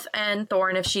Wolf and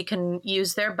Thorn if she can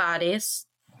use their bodies.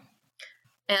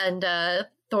 And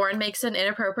Thorn makes an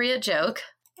inappropriate joke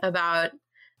about,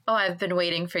 oh, I've been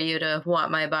waiting for you to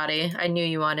want my body. I knew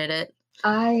you wanted it.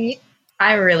 I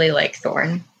really like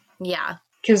Thorn. Yeah.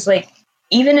 Because,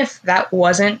 even if that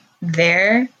wasn't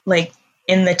there,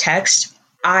 in the text,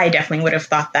 I definitely would have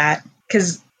thought that.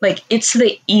 Because, it's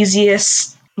the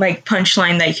easiest,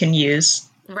 punchline that you can use.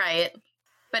 Right.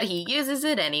 But he uses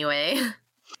it anyway.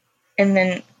 And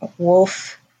then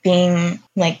Wolf being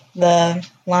like the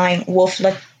line, Wolf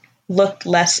looked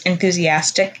less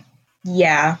enthusiastic.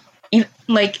 Yeah.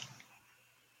 Like,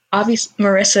 obviously,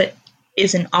 Marissa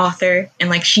is an author and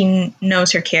like she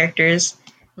knows her characters,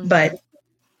 but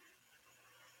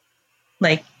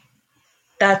like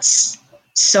that's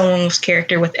someone's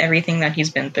character with everything that he's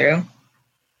been through.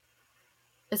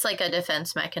 It's like a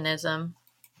defense mechanism.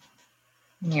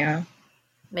 Yeah.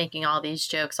 Making all these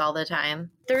jokes all the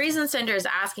time. The reason Cinder is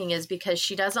asking is because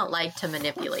she doesn't like to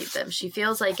manipulate them. She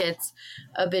feels like it's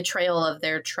a betrayal of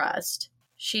their trust.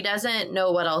 She doesn't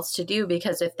know what else to do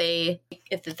because if the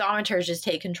Thaumaturges just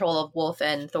take control of Wolf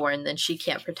and Thorn, then she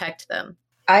can't protect them.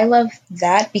 I love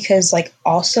that because like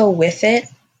also with it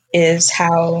is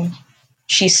how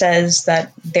she says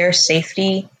that their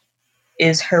safety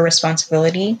is her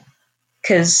responsibility,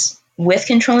 because with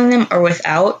controlling them or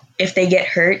without, if they get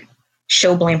hurt,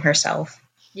 she'll blame herself.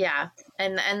 Yeah,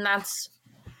 and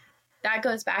that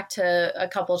goes back to a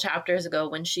couple chapters ago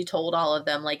when she told all of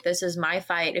them, like, this is my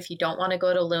fight. If you don't want to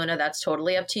go to Luna, that's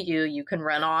totally up to you. You can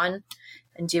run on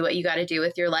and do what you got to do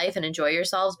with your life and enjoy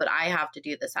yourselves, but I have to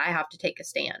do this. I have to take a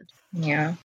stand.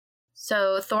 Yeah.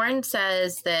 So Thorn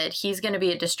says that he's going to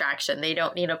be a distraction. They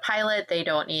don't need a pilot. They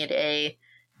don't need a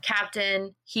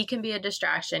captain. He can be a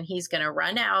distraction. He's going to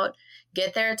run out,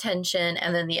 get their attention,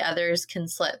 and then the others can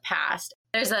slip past.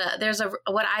 There's a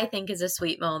what I think is a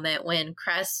sweet moment when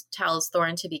Cress tells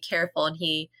Thorn to be careful, and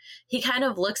he kind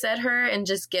of looks at her and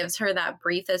just gives her that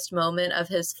briefest moment of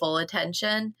his full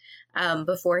attention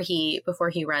before he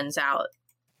runs out.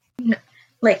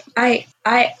 Like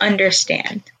I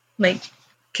understand, like,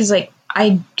 because like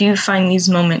I do find these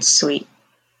moments sweet,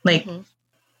 like,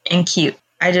 and cute.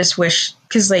 I just wish,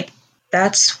 because like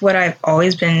that's what I've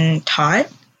always been taught,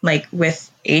 like with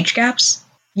age gaps,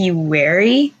 be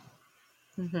wary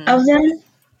of them,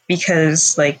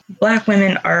 because like Black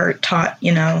women are taught,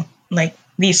 like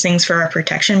these things for our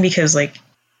protection, because like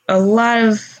a lot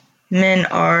of men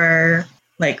are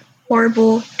like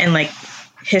horrible, and like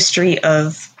history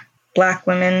of Black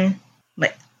women,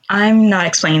 like, I'm not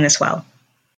explaining this well.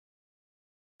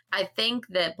 I think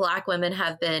that Black women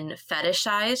have been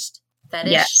fetishized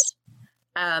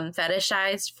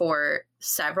for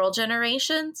several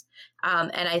generations.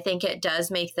 And I think it does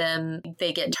make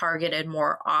they get targeted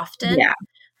more often. Yeah.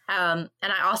 And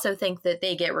I also think that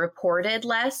they get reported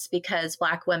less because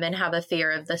Black women have a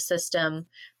fear of the system,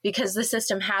 because the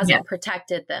system hasn't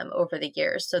protected them over the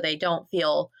years. So they don't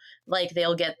feel like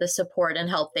they'll get the support and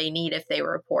help they need if they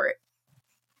report.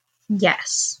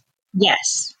 Yes.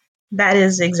 That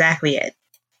is exactly it.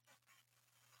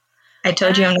 I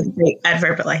told you I'm not great at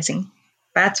verbalizing.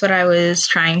 That's what I was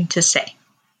trying to say.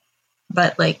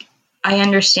 But like, I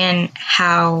understand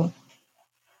how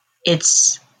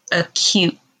it's a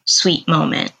cute, sweet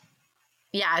moment.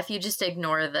 Yeah, if you just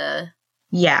ignore the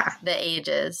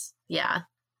ages. Yeah.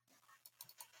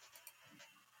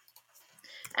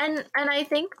 And I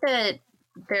think that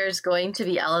there's going to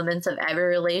be elements of every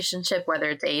relationship, whether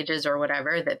it's ages or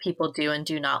whatever, that people do and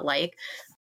do not like.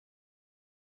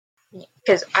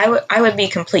 Because I would be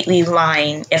completely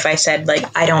lying if I said, like,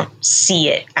 I don't see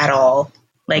it at all,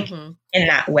 like, in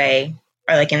that way,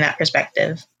 or, like, in that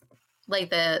perspective. Like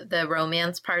the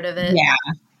romance part of it? Yeah.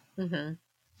 Mm-hmm.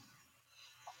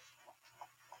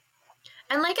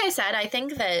 And like I said, I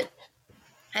think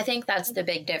that's the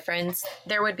big difference.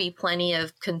 There would be plenty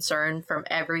of concern from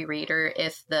every reader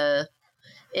if those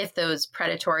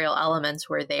predatorial elements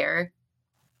were there.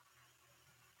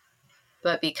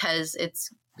 But because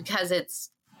it's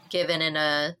given in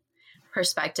a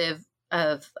perspective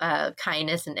of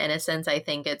kindness and innocence, I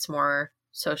think it's more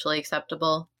socially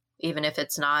acceptable, even if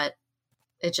it's not.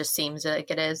 It just seems like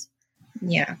it is.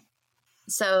 Yeah.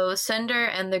 So Cinder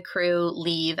and the crew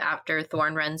leave after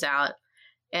Thorn runs out,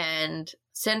 and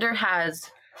Cinder has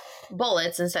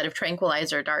bullets instead of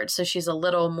tranquilizer darts, so she's a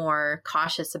little more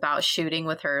cautious about shooting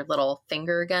with her little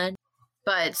finger gun.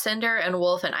 But Cinder and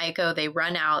Wolf and Aiko, they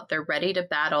run out, they're ready to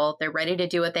battle, they're ready to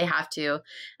do what they have to,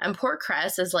 and poor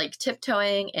Cress is like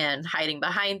tiptoeing and hiding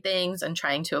behind things and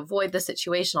trying to avoid the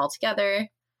situation altogether.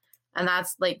 And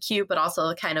that's like cute, but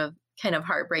also kind of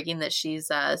heartbreaking that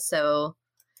she's so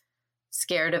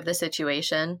scared of the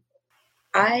situation.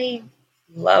 I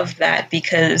love that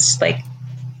because like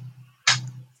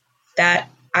that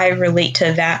I relate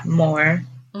to that more,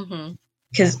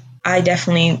 because I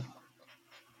definitely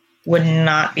would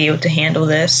not be able to handle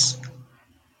this.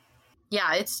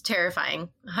 Yeah, it's terrifying.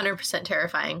 100%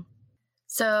 terrifying.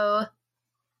 So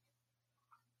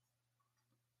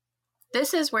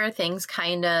this is where things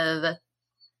kind of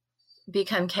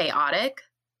become chaotic,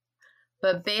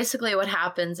 But basically what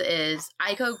happens is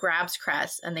Aiko grabs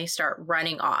Cress and they start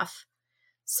running off.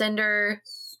 Cinder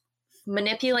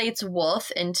manipulates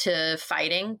Wolf into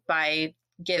fighting by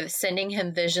sending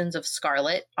him visions of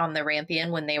Scarlet on the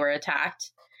Rampion when they were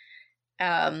attacked.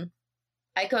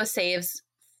 Aiko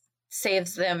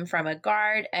saves them from a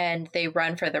guard, and they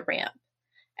run for the ramp.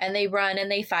 And they run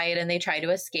and they fight and they try to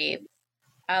escape.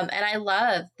 And I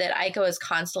love that Aiko is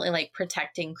constantly like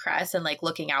protecting Cress and like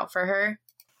looking out for her.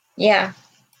 Yeah,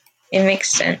 it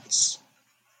makes sense.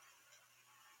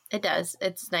 It does.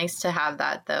 It's nice to have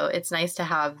that, though. It's nice to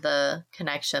have the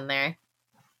connection there.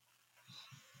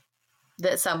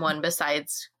 That someone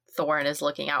besides Thorn is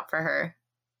looking out for her.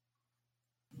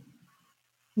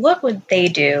 What would they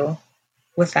do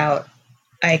without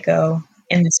Aiko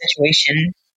in the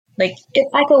situation? Like,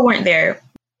 if Aiko weren't there,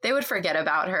 they would forget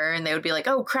about her and they would be like,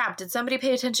 oh crap, did somebody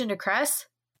pay attention to Cress?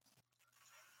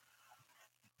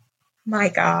 My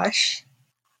gosh.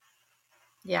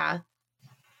 Yeah.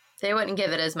 They wouldn't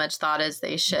give it as much thought as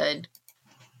they should.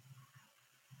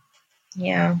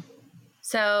 Yeah.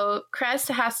 So Cress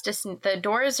has to, the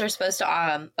doors are supposed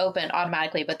to open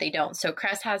automatically, but they don't. So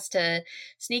Cress has to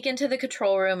sneak into the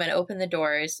control room and open the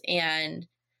doors, and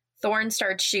Thorn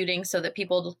starts shooting so that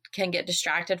people can get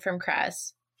distracted from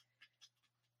Cress.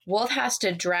 Wolf has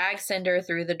to drag Cinder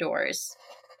through the doors.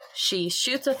 She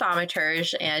shoots a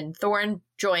thaumaturge and Thorn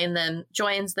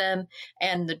joins them,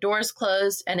 and the doors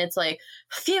close, and it's like,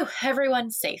 phew,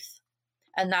 everyone's safe.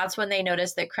 And that's when they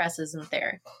notice that Cress isn't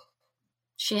there.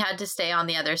 She had to stay on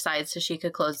the other side so she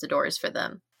could close the doors for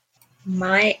them.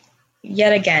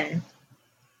 Yet again,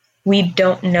 we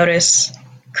don't notice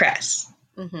Cress.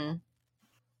 Mm-hmm.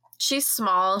 She's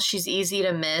small. She's easy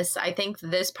to miss. I think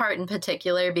this part in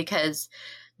particular, because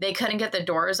they couldn't get the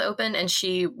doors open and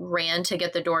she ran to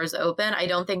get the doors open, I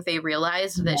don't think they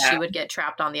realized that she would get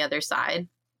trapped on the other side.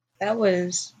 That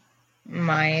was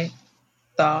my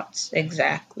thoughts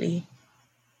exactly.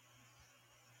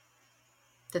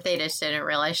 That they just didn't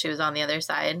realize she was on the other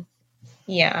side.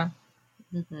 Yeah.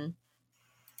 Mm-hmm.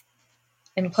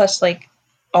 And plus, like,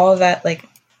 all that, like,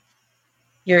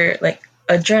 your, like,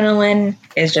 adrenaline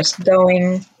is just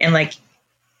going, and, like,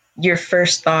 your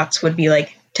first thoughts would be,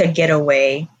 like, to get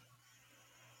away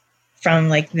from,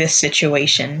 like, this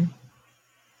situation.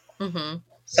 Mm-hmm.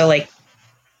 So, like,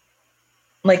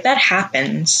 that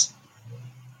happens,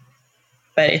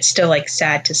 but it's still, like,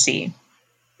 sad to see.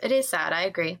 It is sad, I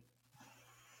agree.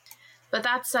 But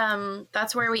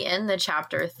that's where we end the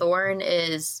chapter. Thorn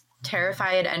is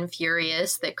terrified and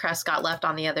furious that Cress got left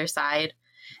on the other side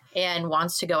and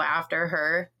wants to go after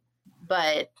her,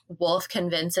 but Wolf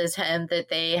convinces him that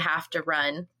they have to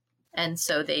run, and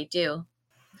so they do.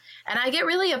 And I get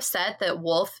really upset that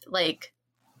Wolf, like,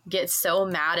 gets so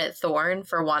mad at Thorn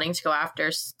for wanting to go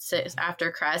after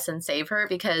Cress and save her,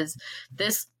 because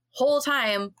this whole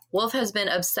time Wolf has been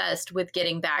obsessed with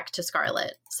getting back to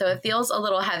Scarlet. So it feels a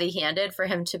little heavy-handed for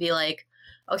him to be like,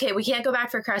 okay, we can't go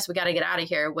back for Cress, we got to get out of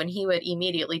here, when he would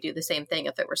immediately do the same thing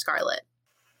if it were Scarlet.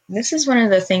 This is one of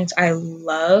the things I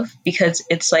love, because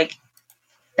it's like,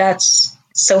 that's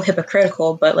so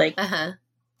hypocritical, but like,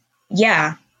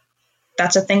 yeah,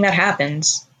 that's a thing that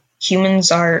happens. Humans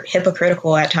are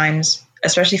hypocritical at times,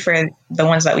 especially for the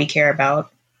ones that we care about.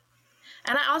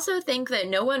 And I also think that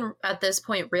no one at this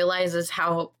point realizes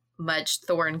how much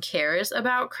Thorn cares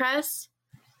about Cress,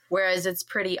 whereas it's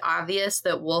pretty obvious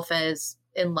that Wolf is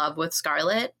in love with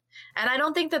Scarlet. And I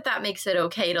don't think that makes it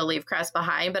okay to leave Cress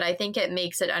behind, but I think it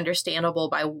makes it understandable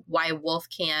by why Wolf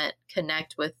can't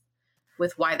connect with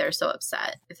why they're so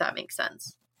upset, if that makes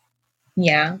sense.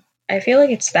 Yeah, I feel like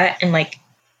it's that, and like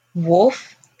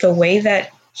Wolf, the way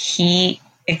that he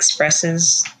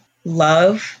expresses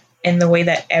love and the way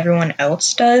that everyone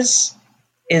else does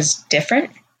is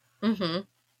different. Mm-hmm.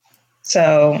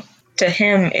 So to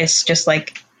him, it's just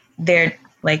like they're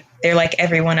like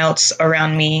everyone else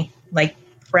around me, like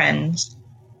friends.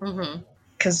 Mm-hmm.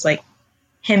 Because like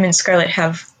him and Scarlet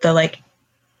have the like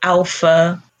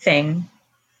alpha thing.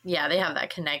 Yeah, they have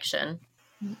that connection.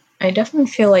 I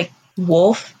definitely feel like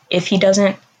Wolf, if he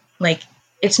doesn't, like,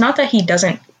 it's not that he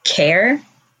doesn't care,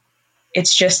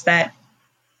 it's just that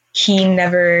he's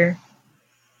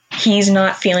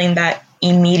not feeling that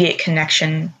immediate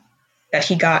connection that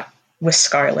he got with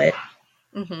Scarlet,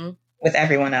 with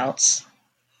everyone else.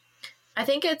 I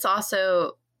think it's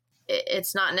also,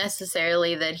 it's not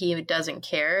necessarily that he doesn't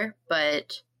care,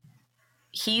 but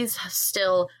he's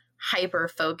still hyper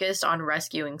focused on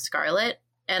rescuing Scarlet.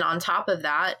 And on top of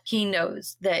that, he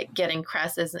knows that getting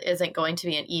Cress isn't going to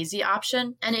be an easy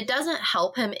option. And it doesn't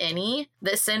help him any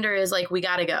that Cinder is like, we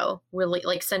gotta go. We're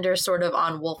like, Cinder's sort of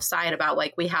on Wolf's side about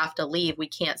like, we have to leave. We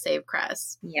can't save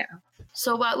Cress. Yeah.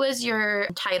 So what was your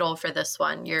title for this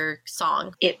one, your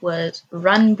song? It was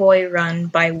Run Boy Run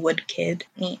by Woodkid.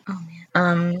 Oh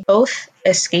man. Both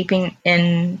escaping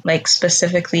and like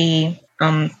specifically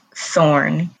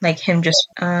Thorn, like him just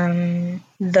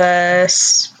the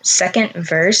second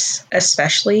verse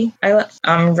especially I love.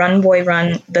 Run boy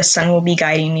run, the sun will be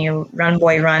guiding you. Run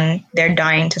boy run, they're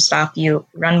dying to stop you.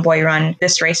 Run boy run,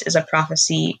 this race is a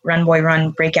prophecy. Run boy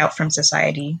run, break out from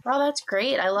society. Oh, that's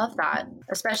great. I love that,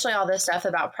 especially all this stuff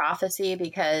about prophecy,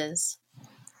 because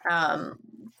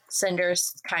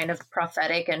Cinder's kind of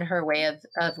prophetic in her way of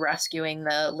rescuing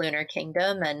the Lunar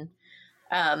Kingdom, and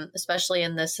especially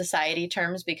in the society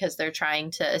terms, because they're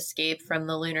trying to escape from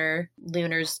the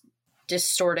Lunar's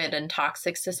distorted and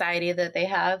toxic society that they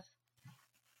have.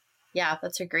 Yeah,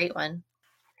 that's a great one.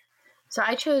 So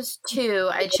I chose two.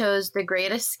 I chose The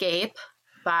Great Escape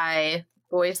by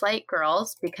Boys Like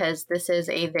Girls, because this is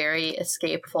a very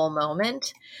escapeful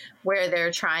moment where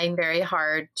they're trying very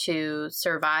hard to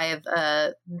survive a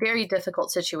very difficult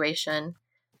situation.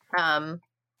 And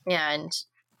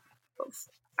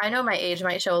I know my age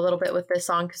might show a little bit with this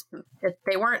song, because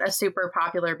they weren't a super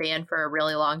popular band for a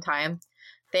really long time.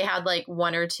 They had like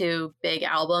one or two big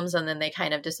albums and then they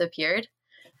kind of disappeared.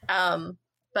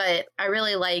 But I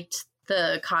really liked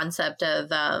the concept of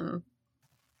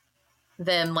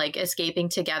them like escaping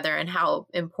together and how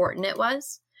important it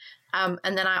was. And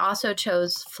then I also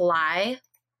chose Fly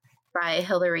by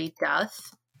Hilary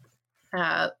Duff,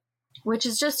 which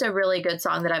is just a really good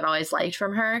song that I've always liked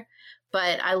from her.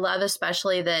 But I love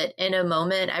especially that in a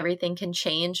moment, everything can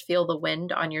change. Feel the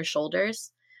wind on your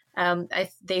shoulders.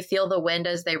 They feel the wind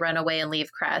as they run away and leave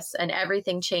Cress. And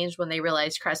everything changed when they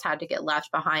realized Cress had to get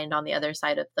left behind on the other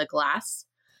side of the glass.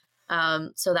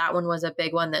 So that one was a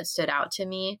big one that stood out to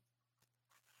me.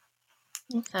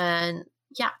 And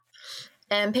yeah.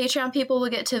 And Patreon people will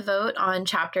get to vote on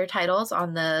chapter titles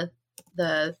on the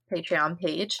Patreon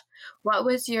page. What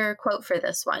was your quote for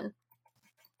this one?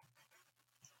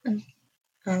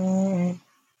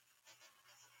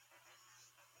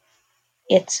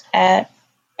 It's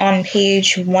on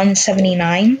page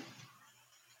 179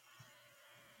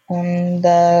 on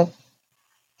the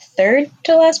third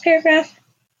to last paragraph.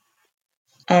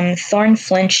 Thorn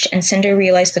flinched and Cinder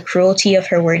realized the cruelty of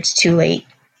her words too late.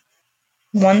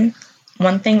 One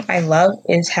thing I love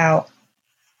is how,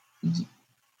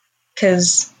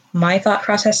 because my thought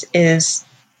process is,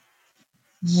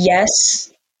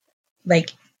 yes, like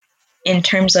in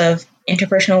terms of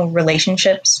interpersonal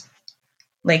relationships,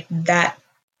 like that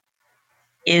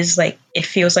is like, it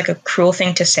feels like a cruel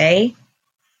thing to say.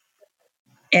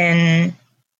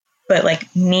 But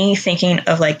like me thinking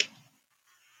of like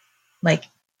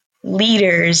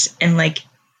leaders and like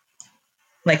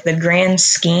the grand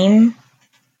scheme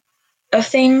of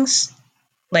things,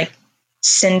 like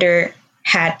Cinder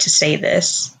had to say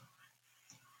this,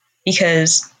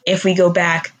 because if we go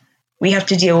back, we have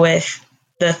to deal with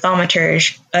the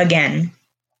thaumaturge again,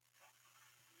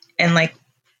 and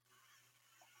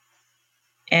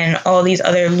all these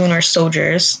other lunar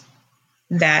soldiers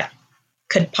that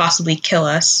could possibly kill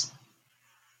us.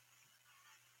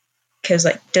 Because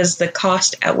like, does the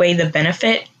cost outweigh the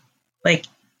benefit? Like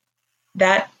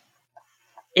that,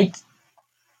 it's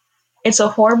a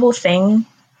horrible thing,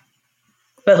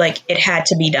 but like it had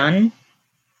to be done.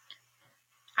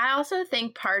 I also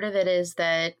think part of it is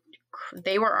that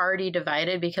they were already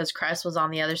divided because Cress was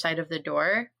on the other side of the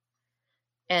door.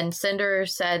 And Cinder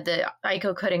said that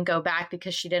Aiko couldn't go back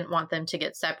because she didn't want them to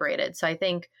get separated. So I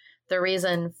think the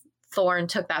reason Thorn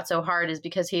took that so hard is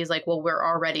because he's like, well, we're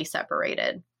already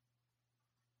separated.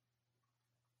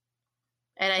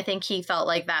 And I think he felt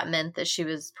like that meant that she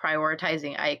was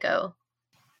prioritizing Aiko.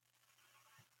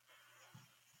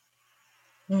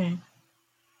 I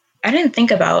didn't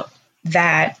think about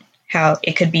that, how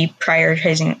it could be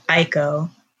prioritizing Aiko.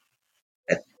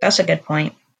 That's a good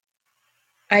point.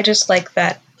 I just like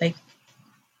that, like,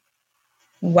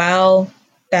 while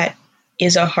that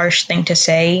is a harsh thing to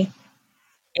say,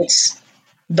 it's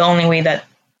the only way that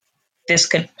this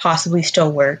could possibly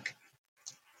still work.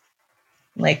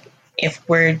 Like, if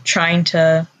we're trying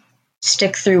to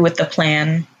stick through with the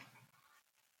plan,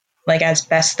 like, as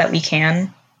best that we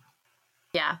can.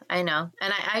 Yeah, I know.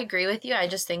 And I agree with you. I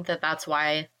just think that that's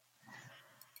why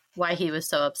he was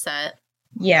so upset.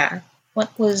 Yeah.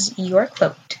 What was your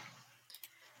quote?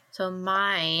 So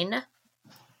mine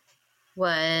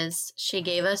was she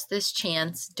gave us this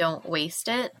chance, don't waste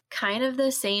it. Kind of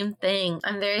the same thing.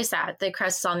 I'm very sad that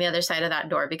Cress is on the other side of that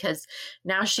door because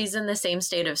now she's in the same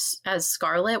state as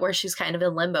Scarlet, where she's kind of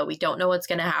in limbo. We don't know what's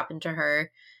going to happen to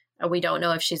her. We don't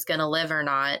know if she's going to live or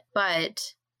not.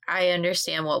 But I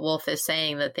understand what Wolf is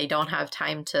saying, that they don't have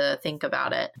time to think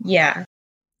about it. Yeah.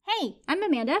 Hey, I'm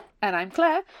Amanda. And I'm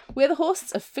Claire. We're the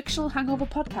hosts of Fictional Hangover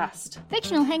Podcast.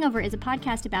 Fictional Hangover is a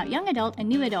podcast about young adult and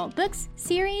new adult books,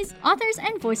 series, authors,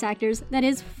 and voice actors that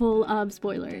is full of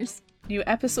spoilers. New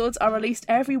episodes are released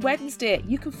every Wednesday.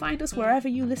 You can find us wherever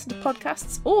you listen to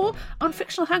podcasts or on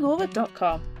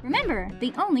fictionalhangover.com. Remember,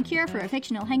 the only cure for a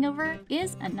fictional hangover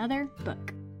is another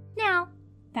book. Now,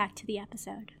 back to the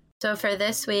episode. So for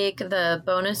this week, the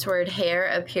bonus word hair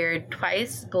appeared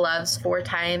twice, gloves 4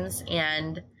 times,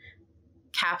 and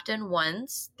captain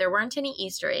once. There weren't any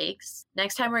Easter eggs.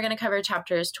 Next time we're going to cover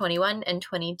chapters 21 and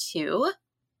 22.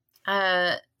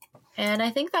 And I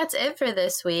think that's it for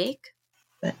this week.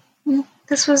 But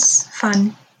this was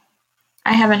fun.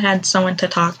 I haven't had someone to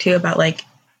talk to about, like,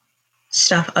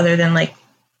 stuff other than, like,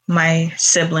 my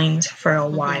siblings for a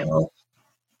while.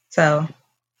 So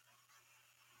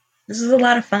this is a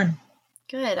lot of fun.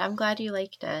 Good. I'm glad you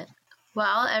liked it.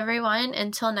 Well, everyone,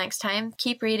 until next time,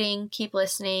 keep reading, keep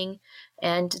listening,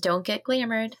 and don't get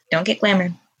glamored. Don't get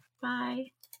glamored. Bye.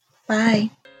 Bye.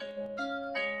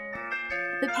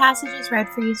 The passages read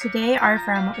for you today are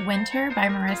from Winter by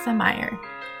Marissa Meyer.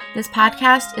 This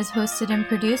podcast is hosted and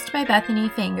produced by Bethany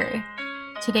Finger.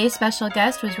 Today's special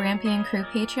guest was Rampion Crew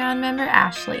Patreon member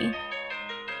Ashley.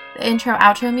 The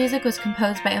intro-outro music was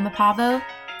composed by Emma Pavo,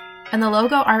 and the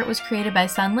logo art was created by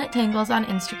Sunlit Tangles on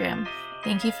Instagram.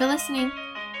 Thank you for listening.